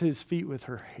wipes his feet with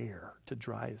her hair to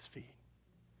dry his feet.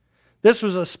 This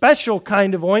was a special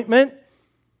kind of ointment,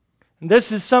 and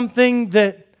this is something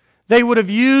that they would have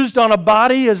used on a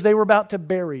body as they were about to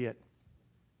bury it.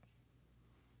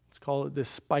 Let's call it this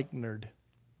spikenard.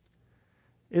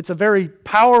 It's a very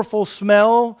powerful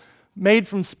smell made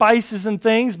from spices and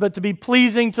things, but to be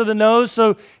pleasing to the nose,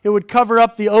 so it would cover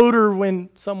up the odor when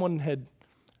someone had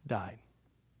died.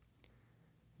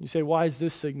 You say, why is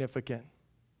this significant?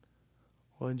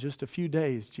 Well, in just a few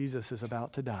days, Jesus is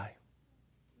about to die.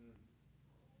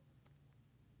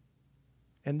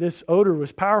 And this odor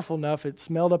was powerful enough, it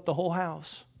smelled up the whole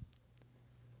house.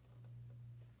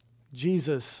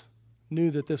 Jesus knew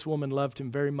that this woman loved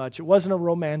him very much. It wasn't a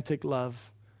romantic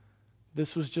love.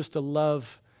 This was just a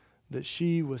love that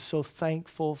she was so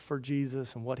thankful for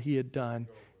Jesus and what he had done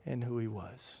and who he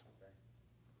was.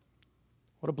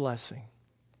 What a blessing.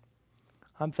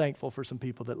 I'm thankful for some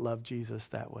people that love Jesus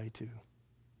that way too.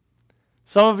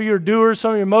 Some of you are doers,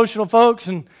 some of you are emotional folks,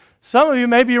 and some of you,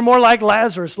 maybe you're more like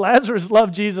Lazarus. Lazarus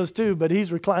loved Jesus too, but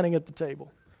he's reclining at the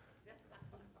table.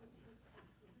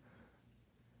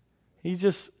 He's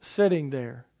just sitting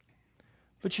there.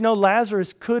 But you know,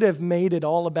 Lazarus could have made it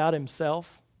all about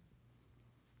himself,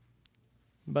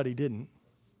 but he didn't.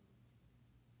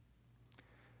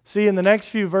 See, in the next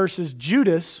few verses,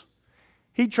 Judas,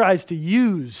 he tries to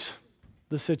use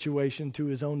the situation to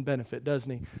his own benefit,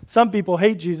 doesn't he? Some people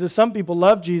hate Jesus. Some people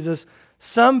love Jesus.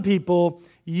 Some people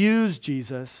use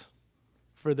Jesus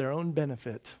for their own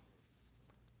benefit.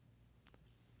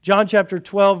 John chapter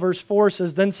 12, verse 4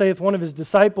 says, Then saith one of his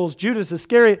disciples, Judas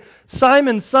Iscariot,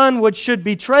 Simon's son, which should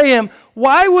betray him,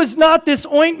 why was not this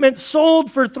ointment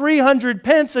sold for 300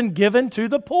 pence and given to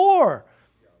the poor?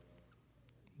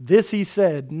 This he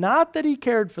said, not that he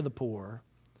cared for the poor,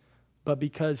 but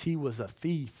because he was a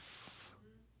thief.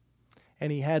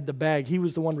 And he had the bag. He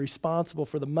was the one responsible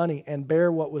for the money and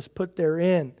bear what was put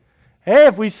therein. Hey,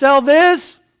 if we sell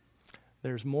this,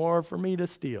 there's more for me to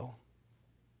steal.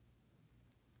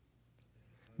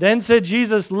 Then said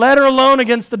Jesus, Let her alone,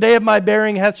 against the day of my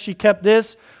burying hath she kept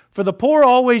this. For the poor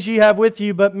always ye have with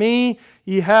you, but me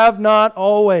ye have not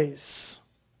always.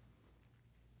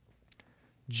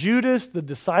 Judas, the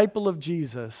disciple of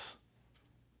Jesus,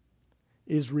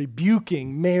 is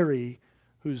rebuking Mary,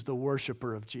 who's the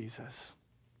worshiper of Jesus.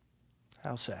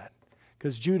 How sad.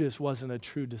 Because Judas wasn't a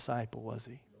true disciple, was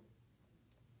he?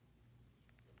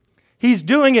 He's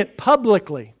doing it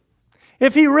publicly.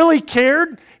 If he really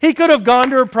cared, he could have gone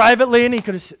to her privately and he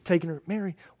could have taken her,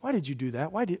 Mary, why did you do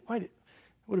that? Why did it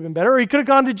would have been better. Or he could have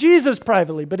gone to Jesus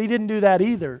privately, but he didn't do that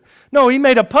either. No, he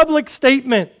made a public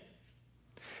statement.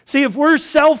 See, if we're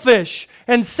selfish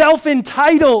and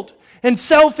self-entitled and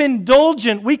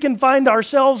self-indulgent, we can find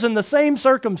ourselves in the same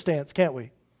circumstance, can't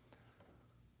we?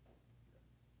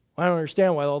 I don't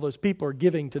understand why all those people are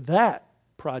giving to that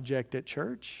project at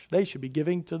church. They should be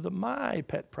giving to the My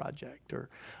Pet project. Or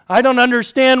I don't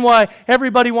understand why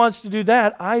everybody wants to do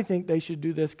that. I think they should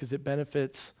do this because it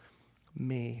benefits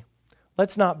me.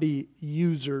 Let's not be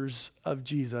users of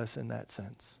Jesus in that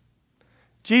sense.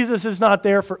 Jesus is not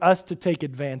there for us to take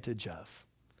advantage of,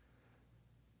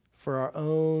 for our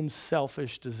own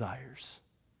selfish desires.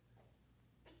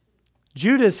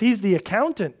 Judas, he's the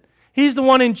accountant. He's the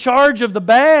one in charge of the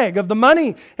bag, of the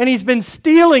money, and he's been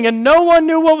stealing, and no one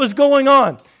knew what was going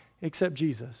on except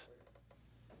Jesus.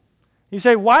 You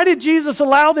say, why did Jesus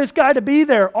allow this guy to be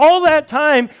there all that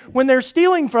time when they're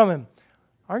stealing from him?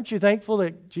 Aren't you thankful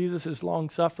that Jesus is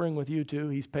long-suffering with you too?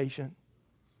 He's patient.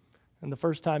 And the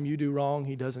first time you do wrong,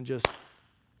 he doesn't just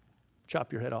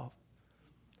chop your head off.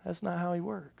 That's not how he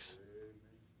works.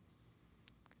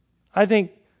 I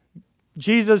think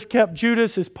Jesus kept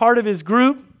Judas as part of his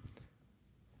group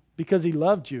because he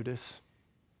loved Judas,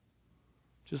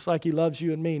 just like he loves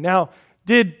you and me. Now,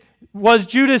 was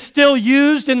Judas still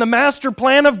used in the master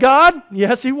plan of God?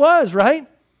 Yes, he was, right?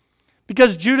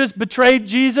 Because Judas betrayed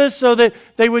Jesus so that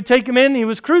they would take him in and he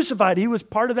was crucified. He was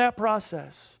part of that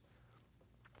process.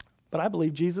 But I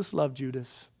believe Jesus loved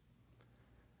Judas.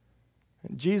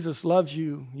 And Jesus loves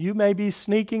you. You may be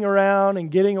sneaking around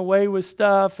and getting away with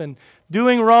stuff and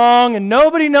doing wrong and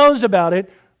nobody knows about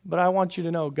it, but I want you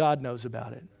to know God knows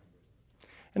about it.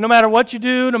 And no matter what you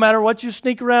do, no matter what you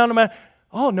sneak around,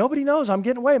 nobody knows, I'm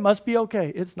getting away, it must be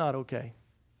okay. It's not okay.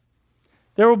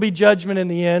 There will be judgment in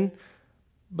the end,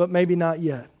 but maybe not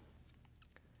yet.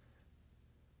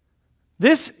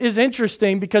 This is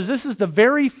interesting because this is the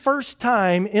very first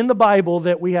time in the Bible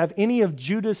that we have any of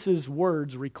Judas's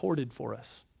words recorded for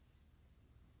us.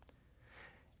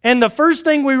 And the first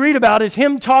thing we read about is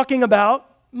him talking about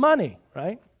money,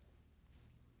 right?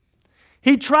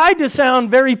 He tried to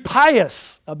sound very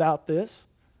pious about this,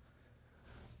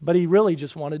 but he really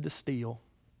just wanted to steal.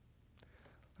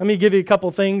 Let me give you a couple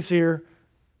things here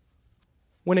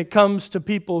when it comes to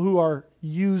people who are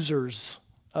users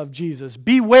of Jesus.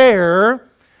 Beware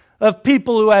of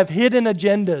people who have hidden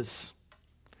agendas.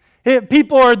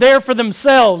 People are there for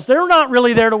themselves. They're not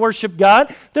really there to worship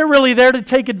God. They're really there to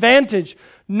take advantage.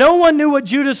 No one knew what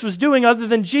Judas was doing other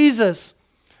than Jesus.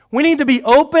 We need to be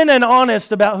open and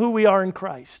honest about who we are in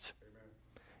Christ.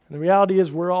 And the reality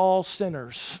is we're all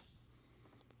sinners,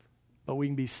 but we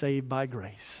can be saved by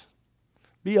grace.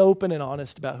 Be open and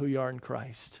honest about who you are in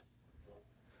Christ.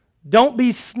 Don't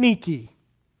be sneaky.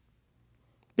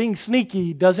 Being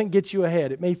sneaky doesn't get you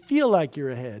ahead. It may feel like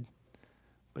you're ahead,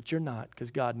 but you're not,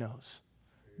 because God knows.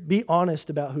 Be honest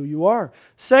about who you are.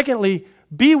 Secondly,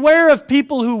 beware of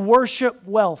people who worship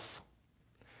wealth.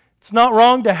 It's not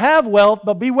wrong to have wealth,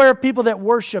 but beware of people that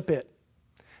worship it.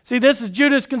 See, this is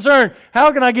Judas' concern.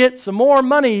 How can I get some more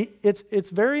money? It's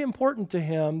very important to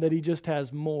him that he just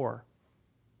has more.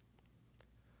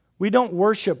 We don't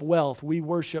worship wealth. We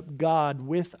worship God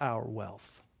with our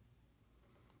wealth.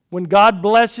 When God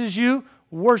blesses you,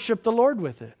 worship the Lord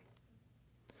with it.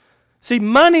 See,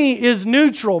 money is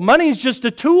neutral. Money is just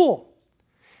a tool.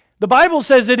 The Bible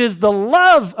says it is the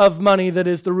love of money that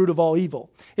is the root of all evil.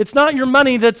 It's not your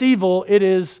money that's evil. It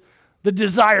is the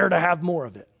desire to have more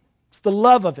of it. It's the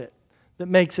love of it that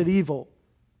makes it evil.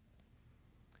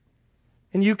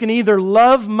 And you can either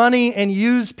love money and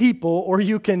use people, or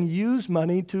you can use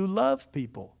money to love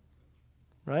people.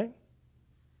 Right?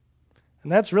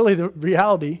 And that's really the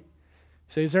reality. You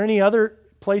say, is there any other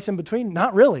place in between?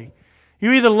 Not really.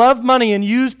 You either love money and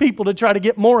use people to try to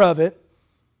get more of it,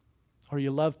 or you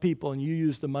love people and you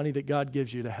use the money that God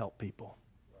gives you to help people.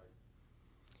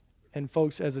 And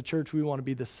folks, as a church, we want to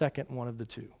be the second one of the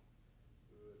two.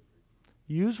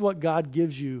 Use what God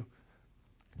gives you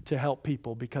to help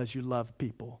people because you love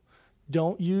people.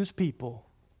 Don't use people.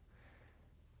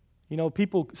 You know,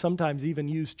 people sometimes even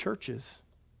use churches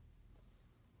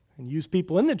and use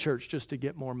people in the church just to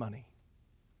get more money.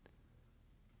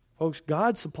 Folks,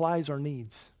 God supplies our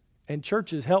needs, and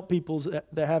churches help people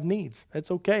that have needs. It's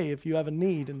okay if you have a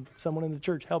need and someone in the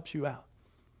church helps you out.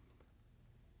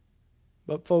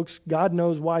 But folks, God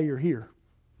knows why you're here.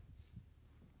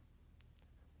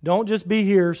 Don't just be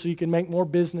here so you can make more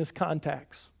business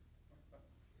contacts.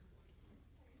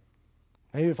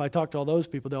 Maybe if I talk to all those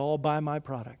people, they'll all buy my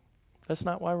product. That's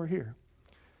not why we're here.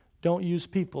 Don't use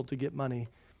people to get money.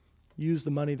 Use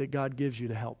the money that God gives you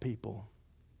to help people.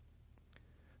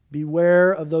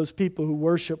 Beware of those people who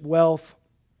worship wealth.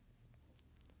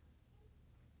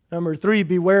 Number 3,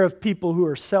 beware of people who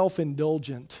are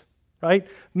self-indulgent. Right?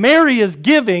 Mary is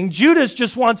giving. Judas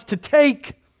just wants to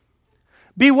take.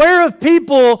 Beware of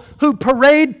people who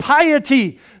parade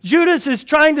piety. Judas is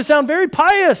trying to sound very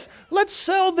pious. Let's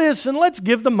sell this and let's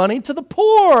give the money to the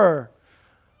poor.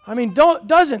 I mean,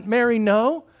 doesn't Mary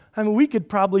know? I mean, we could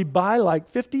probably buy like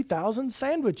 50,000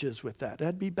 sandwiches with that.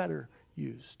 That'd be better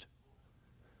used.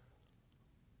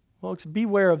 Folks,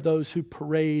 beware of those who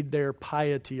parade their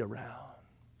piety around.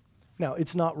 Now,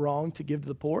 it's not wrong to give to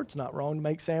the poor. It's not wrong to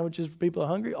make sandwiches for people who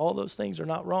are hungry. All those things are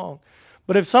not wrong.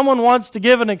 But if someone wants to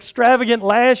give an extravagant,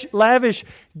 lavish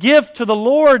gift to the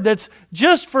Lord that's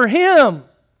just for Him,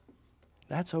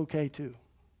 that's okay too.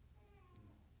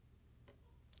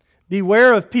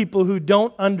 Beware of people who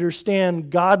don't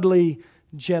understand godly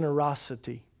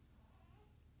generosity.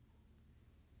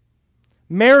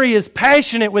 Mary is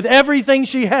passionate with everything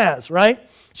she has, right?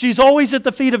 She's always at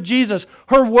the feet of Jesus.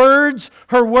 Her words,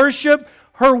 her worship,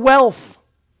 her wealth.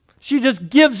 She just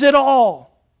gives it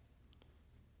all.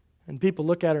 And people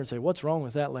look at her and say, what's wrong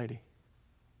with that lady?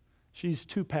 She's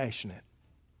too passionate.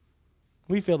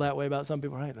 We feel that way about some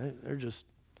people, right? They're just,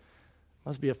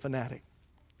 must be a fanatic.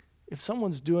 If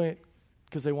someone's doing it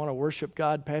because they want to worship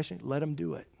God passionately, let them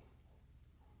do it.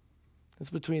 It's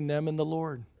between them and the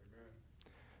Lord.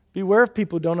 Beware of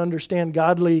people who don't understand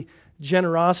godly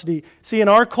generosity. See, in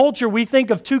our culture, we think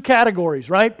of two categories,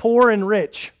 right? Poor and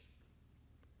rich.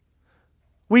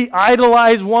 We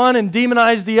idolize one and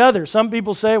demonize the other. Some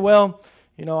people say, well,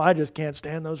 I just can't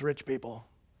stand those rich people.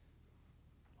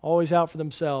 Always out for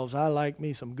themselves. I like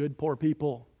me some good poor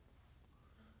people.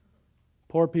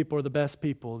 Poor people are the best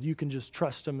people. You can just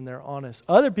trust them and they're honest.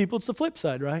 Other people, it's the flip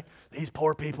side, right? These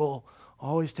poor people,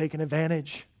 always taking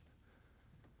advantage.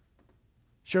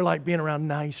 Sure like being around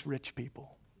nice, rich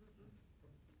people.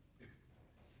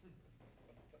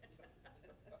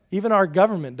 Even our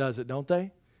government does it, don't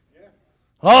they? Yeah.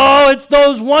 Oh, it's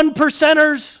those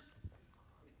 1%ers.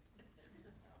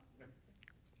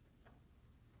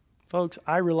 Folks,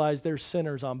 I realize there's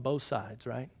sinners on both sides,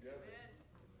 right?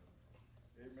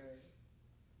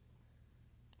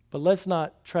 But let's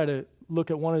not try to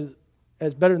look at one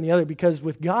as better than the other, because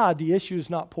with God, the issue is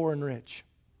not poor and rich.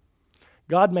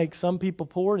 God makes some people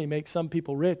poor and He makes some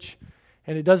people rich.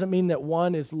 And it doesn't mean that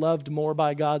one is loved more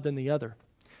by God than the other.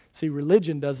 See,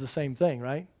 religion does the same thing,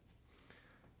 right?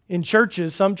 In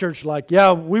churches, some churches are like,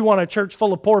 yeah, we want a church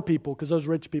full of poor people because those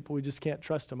rich people, we just can't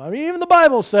trust them. I mean, even the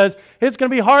Bible says it's going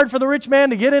to be hard for the rich man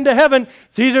to get into heaven.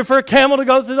 It's easier for a camel to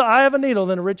go through the eye of a needle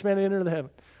than a rich man to enter the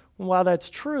heaven. Well, while that's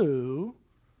true,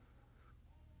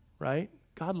 right,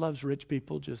 God loves rich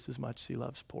people just as much as He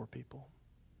loves poor people.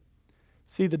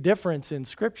 See, the difference in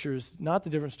Scripture is not the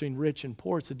difference between rich and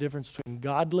poor. It's the difference between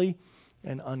godly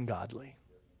and ungodly.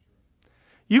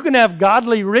 You can have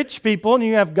godly rich people and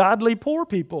you have godly poor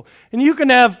people. And you can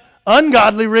have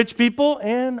ungodly rich people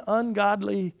and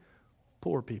ungodly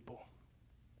poor people.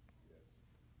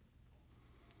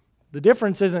 The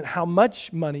difference isn't how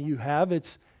much money you have,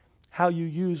 it's how you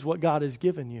use what God has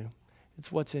given you.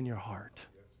 It's what's in your heart.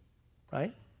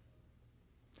 Right?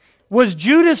 Was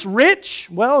Judas rich?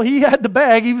 Well, he had the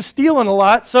bag. He was stealing a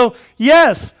lot. So,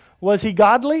 yes. Was he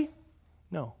godly?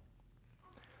 No.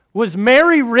 Was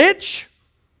Mary rich?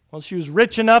 Well, she was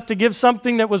rich enough to give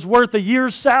something that was worth a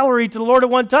year's salary to the Lord at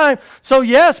one time. So,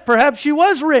 yes, perhaps she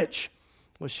was rich.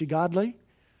 Was she godly?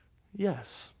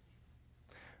 Yes.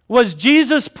 Was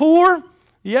Jesus poor?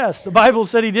 Yes. The Bible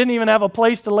said He didn't even have a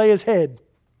place to lay His head.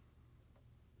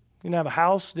 Didn't have a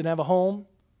house, didn't have a home.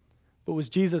 But was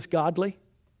Jesus godly?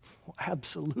 Well,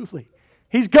 absolutely.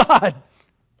 He's God.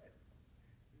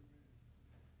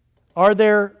 Are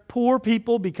there poor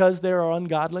people because they are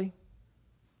ungodly?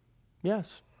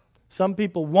 Yes. Some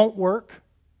people won't work,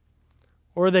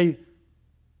 or they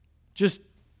just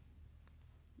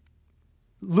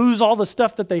lose all the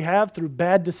stuff that they have through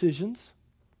bad decisions,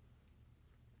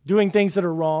 doing things that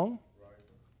are wrong,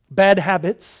 bad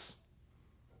habits.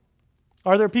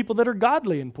 Are there people that are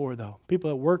godly and poor, though? People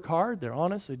that work hard, they're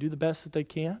honest, they do the best that they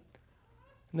can,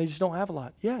 and they just don't have a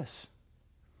lot. Yes.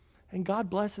 And God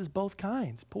blesses both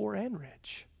kinds, poor and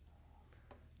rich.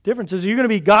 Difference is, are you going to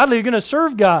be godly, you're going to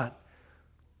serve God,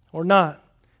 or not?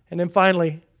 And then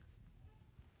finally,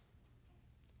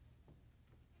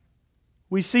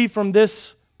 we see from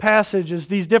this passage is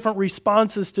these different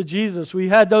responses to Jesus. We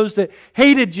had those that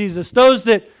hated Jesus, those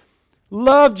that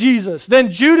loved Jesus,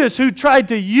 then Judas, who tried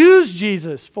to use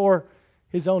Jesus for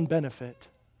his own benefit.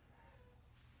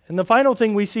 And the final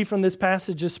thing we see from this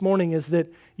passage this morning is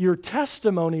that your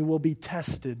testimony will be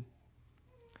tested.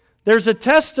 There's a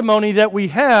testimony that we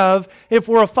have if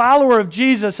we're a follower of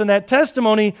Jesus, and that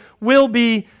testimony will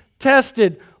be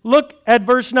tested. Look at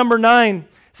verse number 9. It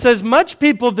says, much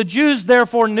people of the Jews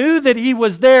therefore knew that He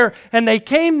was there, and they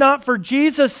came not for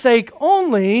Jesus' sake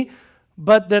only,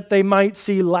 but that they might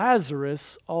see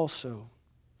Lazarus also,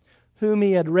 whom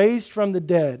He had raised from the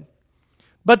dead.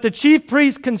 But the chief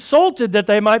priests consulted that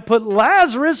they might put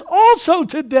Lazarus also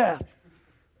to death.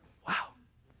 Wow.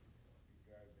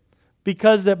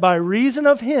 Because that by reason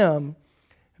of him,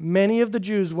 many of the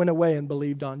Jews went away and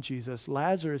believed on Jesus.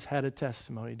 Lazarus had a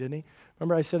testimony, didn't he?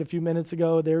 Remember I said a few minutes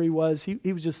ago, there he was. He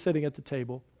was just sitting at the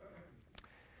table.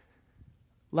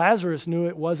 Lazarus knew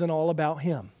it wasn't all about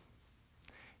him.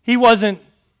 He wasn't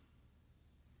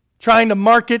trying to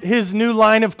market his new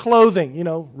line of clothing,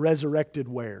 resurrected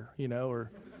wear,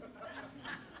 or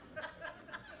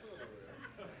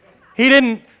he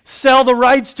didn't sell the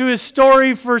rights to his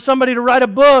story for somebody to write a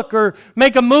book or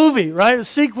make a movie, right? A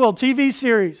sequel, TV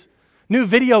series, new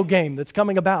video game that's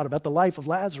coming about the life of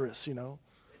Lazarus,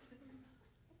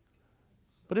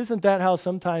 But isn't that how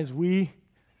sometimes we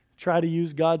try to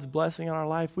use God's blessing in our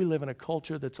life? We live in a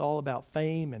culture that's all about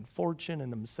fame and fortune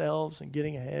and themselves and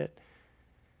getting ahead.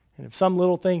 And if some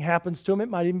little thing happens to them, it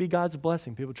might even be God's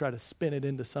blessing. People try to spin it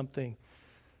into something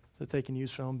that they can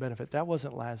use for their own benefit. That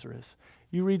wasn't Lazarus.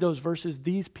 You read those verses,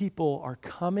 these people are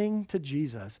coming to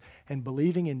Jesus and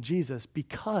believing in Jesus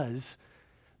because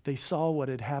they saw what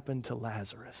had happened to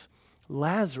Lazarus.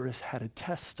 Lazarus had a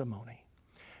testimony.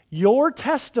 Your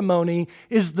testimony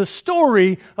is the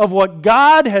story of what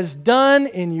God has done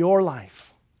in your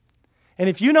life. And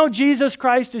if you know Jesus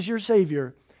Christ as your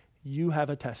Savior, you have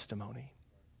a testimony.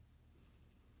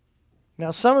 Now,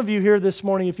 some of you here this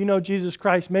morning, if you know Jesus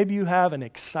Christ, maybe you have an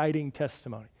exciting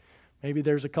testimony. Maybe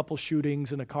there's a couple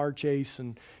shootings and a car chase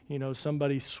and,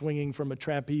 somebody swinging from a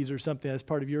trapeze or something as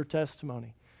part of your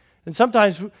testimony. And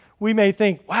sometimes we may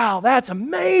think, wow, that's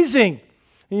amazing.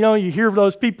 You hear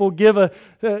those people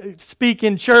speak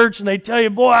in church and they tell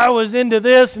you, boy, I was into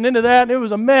this and into that and it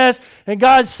was a mess and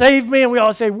God saved me. And we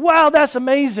all say, wow, that's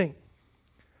amazing.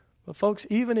 But folks,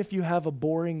 even if you have a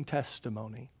boring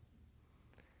testimony,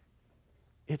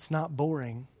 it's not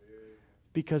boring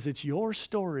because it's your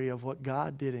story of what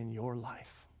God did in your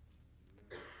life.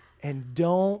 And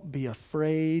don't be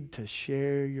afraid to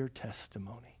share your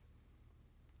testimony.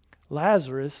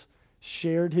 Lazarus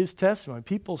shared his testimony.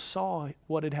 People saw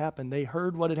what had happened. They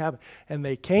heard what had happened. And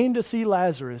they came to see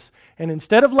Lazarus. And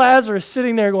instead of Lazarus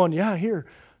sitting there going, yeah, here,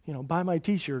 buy my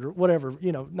t-shirt or whatever,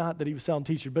 not that he was selling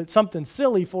t-shirts, but something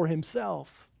silly for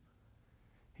himself.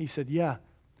 He said, yeah,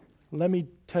 let me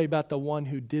tell you about the one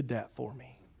who did that for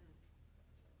me.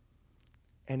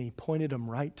 And he pointed him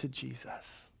right to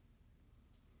Jesus.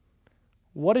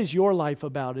 What is your life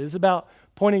about? It is about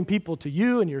pointing people to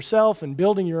you and yourself and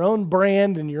building your own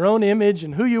brand and your own image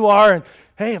and who you are. And,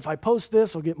 hey, if I post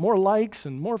this, I'll get more likes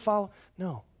and more followers.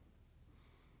 No,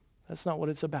 that's not what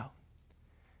it's about.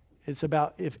 It's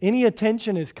about if any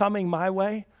attention is coming my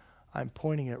way, I'm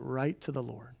pointing it right to the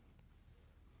Lord.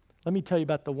 Let me tell you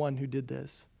about the one who did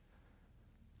this.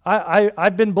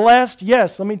 I've been blessed.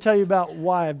 Yes, let me tell you about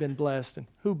why I've been blessed and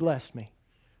who blessed me.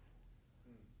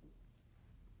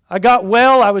 I got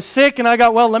well, I was sick and I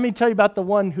got well. Let me tell you about the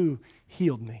one who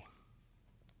healed me.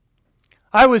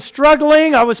 I was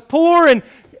struggling, I was poor,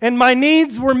 and my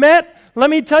needs were met. Let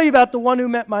me tell you about the one who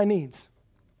met my needs.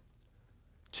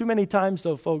 Too many times,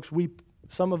 though, folks,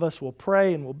 some of us will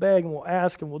pray and we'll beg and we'll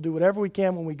ask and we'll do whatever we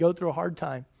can when we go through a hard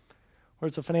time, whether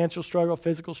it's a financial struggle, a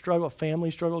physical struggle, a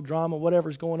family struggle, drama,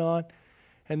 whatever's going on.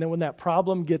 And then when that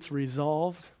problem gets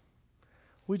resolved,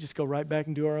 we just go right back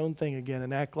and do our own thing again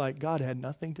and act like God had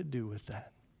nothing to do with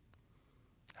that.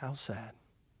 How sad.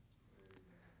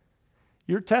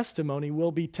 Your testimony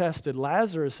will be tested.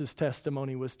 Lazarus'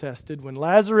 testimony was tested. When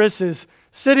Lazarus is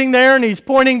sitting there and he's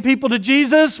pointing people to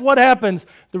Jesus, what happens?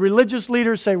 The religious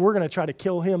leaders say, we're going to try to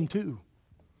kill him too.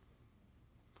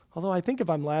 Although I think if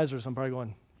I'm Lazarus, I'm probably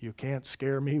going, you can't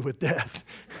scare me with death.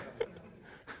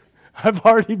 I've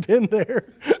already been there.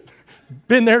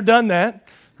 Been there, done that,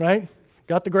 right?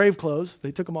 Got the grave clothes.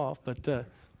 They took them off. But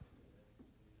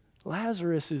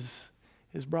Lazarus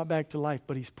is brought back to life,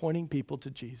 but he's pointing people to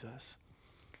Jesus.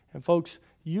 And folks,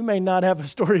 you may not have a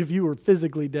story of you were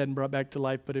physically dead and brought back to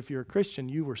life, but if you're a Christian,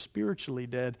 you were spiritually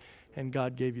dead and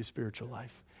God gave you spiritual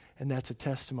life. And that's a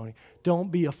testimony.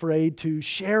 Don't be afraid to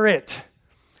share it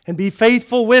and be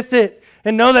faithful with it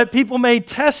and know that people may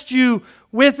test you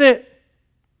with it.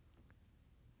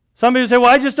 Some people say, well,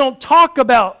 I just don't talk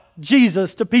about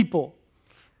Jesus to people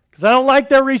because I don't like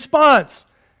their response.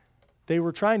 They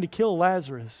were trying to kill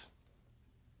Lazarus.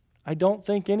 I don't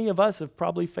think any of us have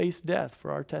probably faced death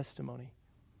for our testimony.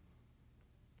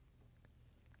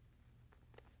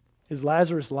 Is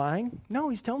Lazarus lying? No,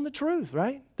 he's telling the truth,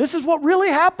 right? This is what really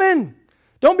happened.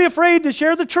 Don't be afraid to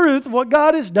share the truth of what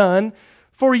God has done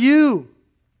for you.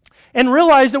 And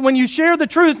realize that when you share the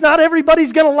truth, not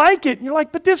everybody's going to like it. And you're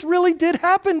like, but this really did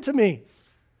happen to me.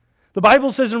 The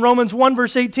Bible says in Romans 1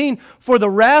 verse 18, for the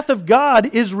wrath of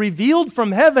God is revealed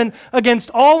from heaven against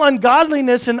all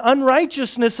ungodliness and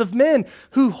unrighteousness of men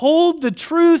who hold the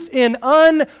truth in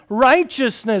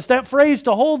unrighteousness. That phrase,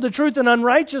 to hold the truth in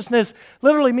unrighteousness,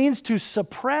 literally means to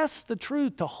suppress the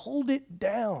truth, to hold it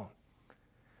down.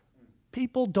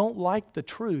 People don't like the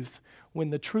truth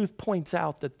when the truth points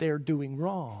out that they're doing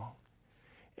wrong.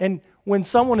 And when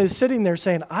someone is sitting there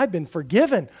saying, I've been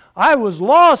forgiven, I was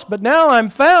lost, but now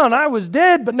I'm found, I was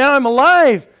dead, but now I'm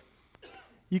alive.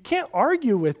 You can't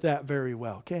argue with that very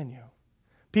well, can you?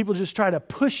 People just try to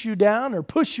push you down or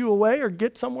push you away or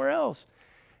get somewhere else.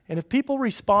 And if people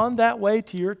respond that way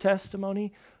to your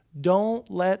testimony,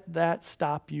 don't let that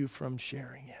stop you from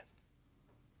sharing it.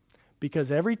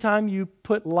 Because every time you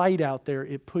put light out there,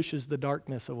 it pushes the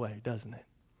darkness away, doesn't it?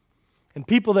 And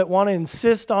people that want to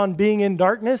insist on being in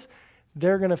darkness,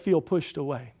 they're going to feel pushed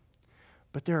away.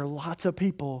 But there are lots of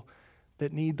people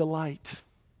that need the light.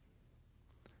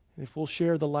 And if we'll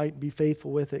share the light and be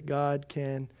faithful with it, God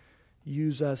can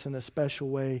use us in a special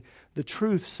way. The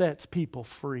truth sets people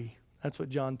free. That's what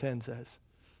John 10 says.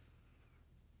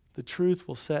 The truth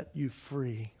will set you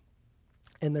free.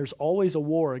 And there's always a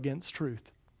war against truth.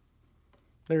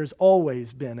 There's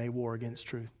always been a war against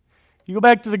truth. You go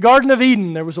back to the Garden of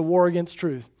Eden, there was a war against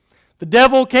truth. The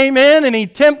devil came in and he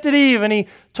tempted Eve and he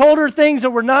told her things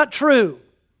that were not true.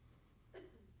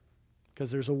 Because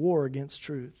there's a war against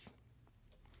truth.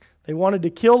 They wanted to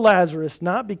kill Lazarus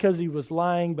not because he was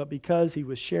lying, but because he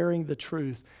was sharing the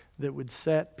truth that would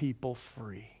set people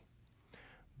free.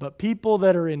 But people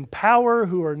that are in power,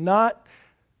 who are not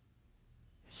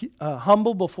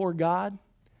humble before God,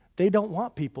 they don't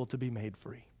want people to be made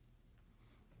free.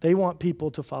 They want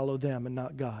people to follow them and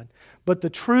not God. But the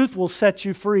truth will set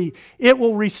you free. It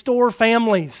will restore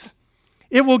families.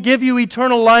 It will give you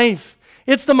eternal life.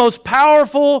 It's the most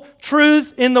powerful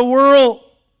truth in the world.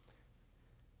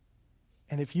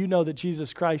 And if you know that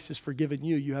Jesus Christ has forgiven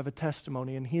you, you have a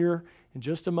testimony. And here, in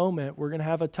just a moment, we're going to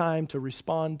have a time to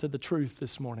respond to the truth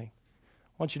this morning.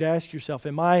 I want you to ask yourself,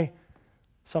 am I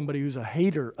somebody who's a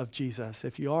hater of Jesus?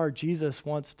 If you are, Jesus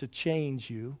wants to change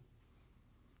you.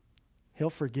 He'll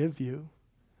forgive you.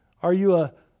 Are you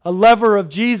a lover of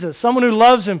Jesus, someone who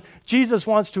loves Him? Jesus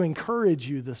wants to encourage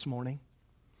you this morning.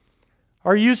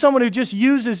 Are you someone who just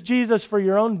uses Jesus for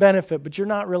your own benefit, but you're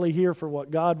not really here for what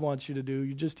God wants you to do?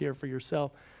 You're just here for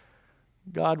yourself.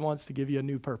 God wants to give you a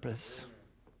new purpose.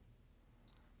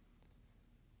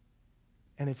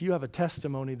 And if you have a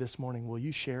testimony this morning, will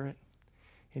you share it?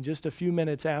 In just a few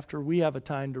minutes after we have a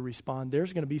time to respond,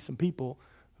 there's going to be some people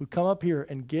who come up here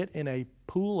and get in a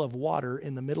pool of water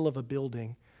in the middle of a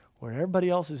building where everybody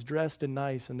else is dressed and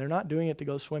nice, and they're not doing it to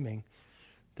go swimming.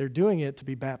 They're doing it to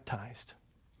be baptized.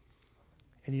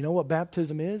 And you know what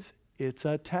baptism is? It's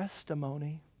a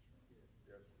testimony.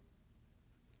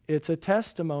 It's a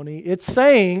testimony. It's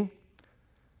saying,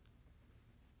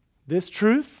 this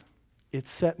truth, it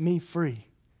set me free.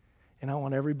 And I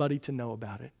want everybody to know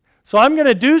about it. So I'm going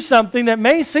to do something that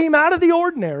may seem out of the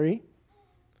ordinary.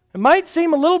 It might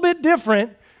seem a little bit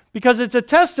different because it's a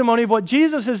testimony of what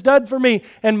Jesus has done for me.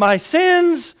 And my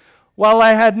sins, while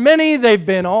I had many, they've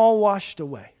been all washed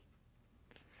away.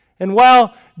 And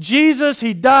while Jesus,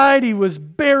 He died, He was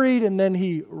buried, and then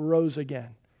He rose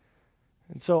again.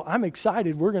 And so I'm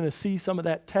excited. We're going to see some of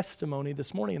that testimony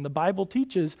this morning. And the Bible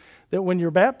teaches that when you're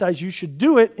baptized, you should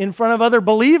do it in front of other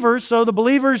believers so the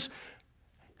believers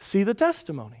see the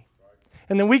testimony.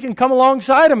 And then we can come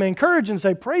alongside them and encourage and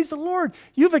say, praise the Lord,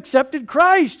 you've accepted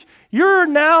Christ. You're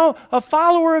now a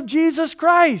follower of Jesus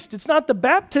Christ. It's not the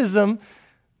baptism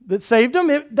that saved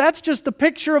them. That's just the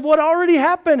picture of what already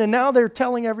happened, and now they're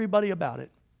telling everybody about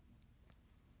it.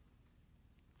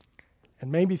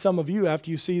 And maybe some of you,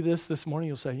 after you see this morning,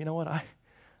 you'll say, you know what,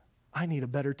 I need a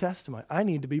better testimony. I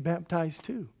need to be baptized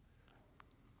too.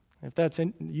 If that's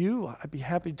in you, I'd be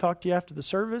happy to talk to you after the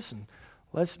service, and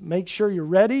let's make sure you're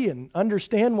ready and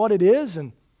understand what it is.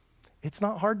 And it's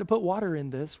not hard to put water in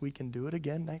this. We can do it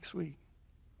again next week.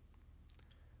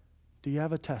 Do you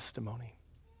have a testimony?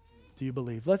 Do you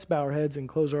believe? Let's bow our heads and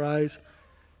close our eyes.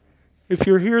 If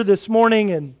you're here this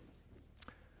morning and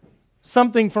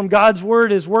something from God's Word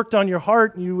has worked on your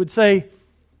heart, and you would say,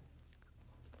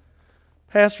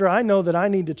 Pastor, I know that I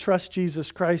need to trust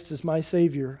Jesus Christ as my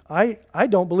Savior. I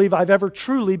don't believe I've ever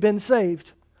truly been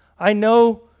saved. I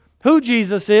know who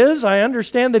Jesus is. I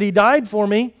understand that He died for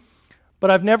me,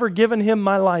 but I've never given Him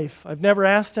my life. I've never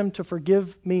asked Him to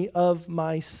forgive me of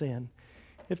my sin.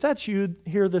 If that's you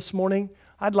here this morning,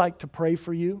 I'd like to pray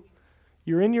for you.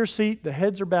 You're in your seat, the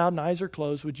heads are bowed and eyes are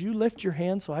closed. Would you lift your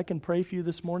hand so I can pray for you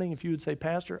this morning? If you would say,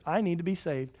 Pastor, I need to be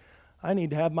saved. I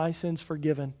need to have my sins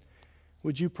forgiven.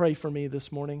 Would you pray for me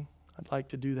this morning? I'd like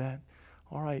to do that.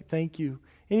 All right, thank you.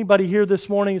 Anybody here this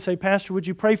morning and say, Pastor, would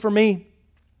you pray for me?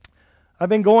 I've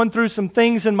been going through some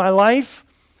things in my life.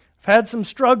 I've had some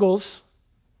struggles.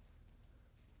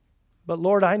 But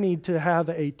Lord, I need to have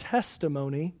a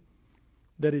testimony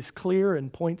that is clear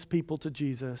and points people to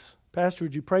Jesus. Pastor,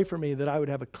 would you pray for me that I would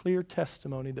have a clear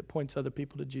testimony that points other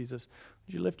people to Jesus?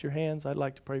 Would you lift your hands? I'd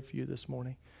like to pray for you this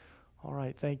morning. All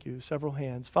right, thank you. Several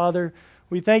hands. Father,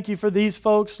 we thank you for these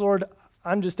folks. Lord,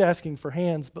 I'm just asking for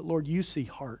hands, but Lord, you see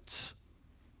hearts.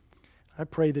 I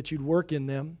pray that you'd work in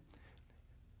them.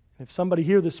 If somebody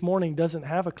here this morning doesn't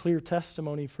have a clear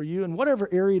testimony for you, in whatever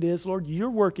area it is, Lord, you're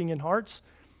working in hearts.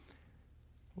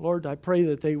 Lord, I pray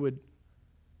that they would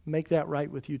make that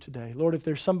right with you today. Lord, if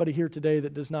there's somebody here today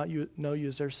that does not know you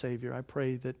as their Savior, I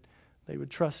pray that they would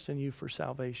trust in you for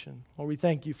salvation. Lord, we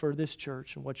thank you for this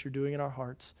church and what you're doing in our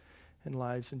hearts and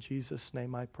lives. In Jesus'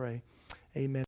 name I pray. Amen.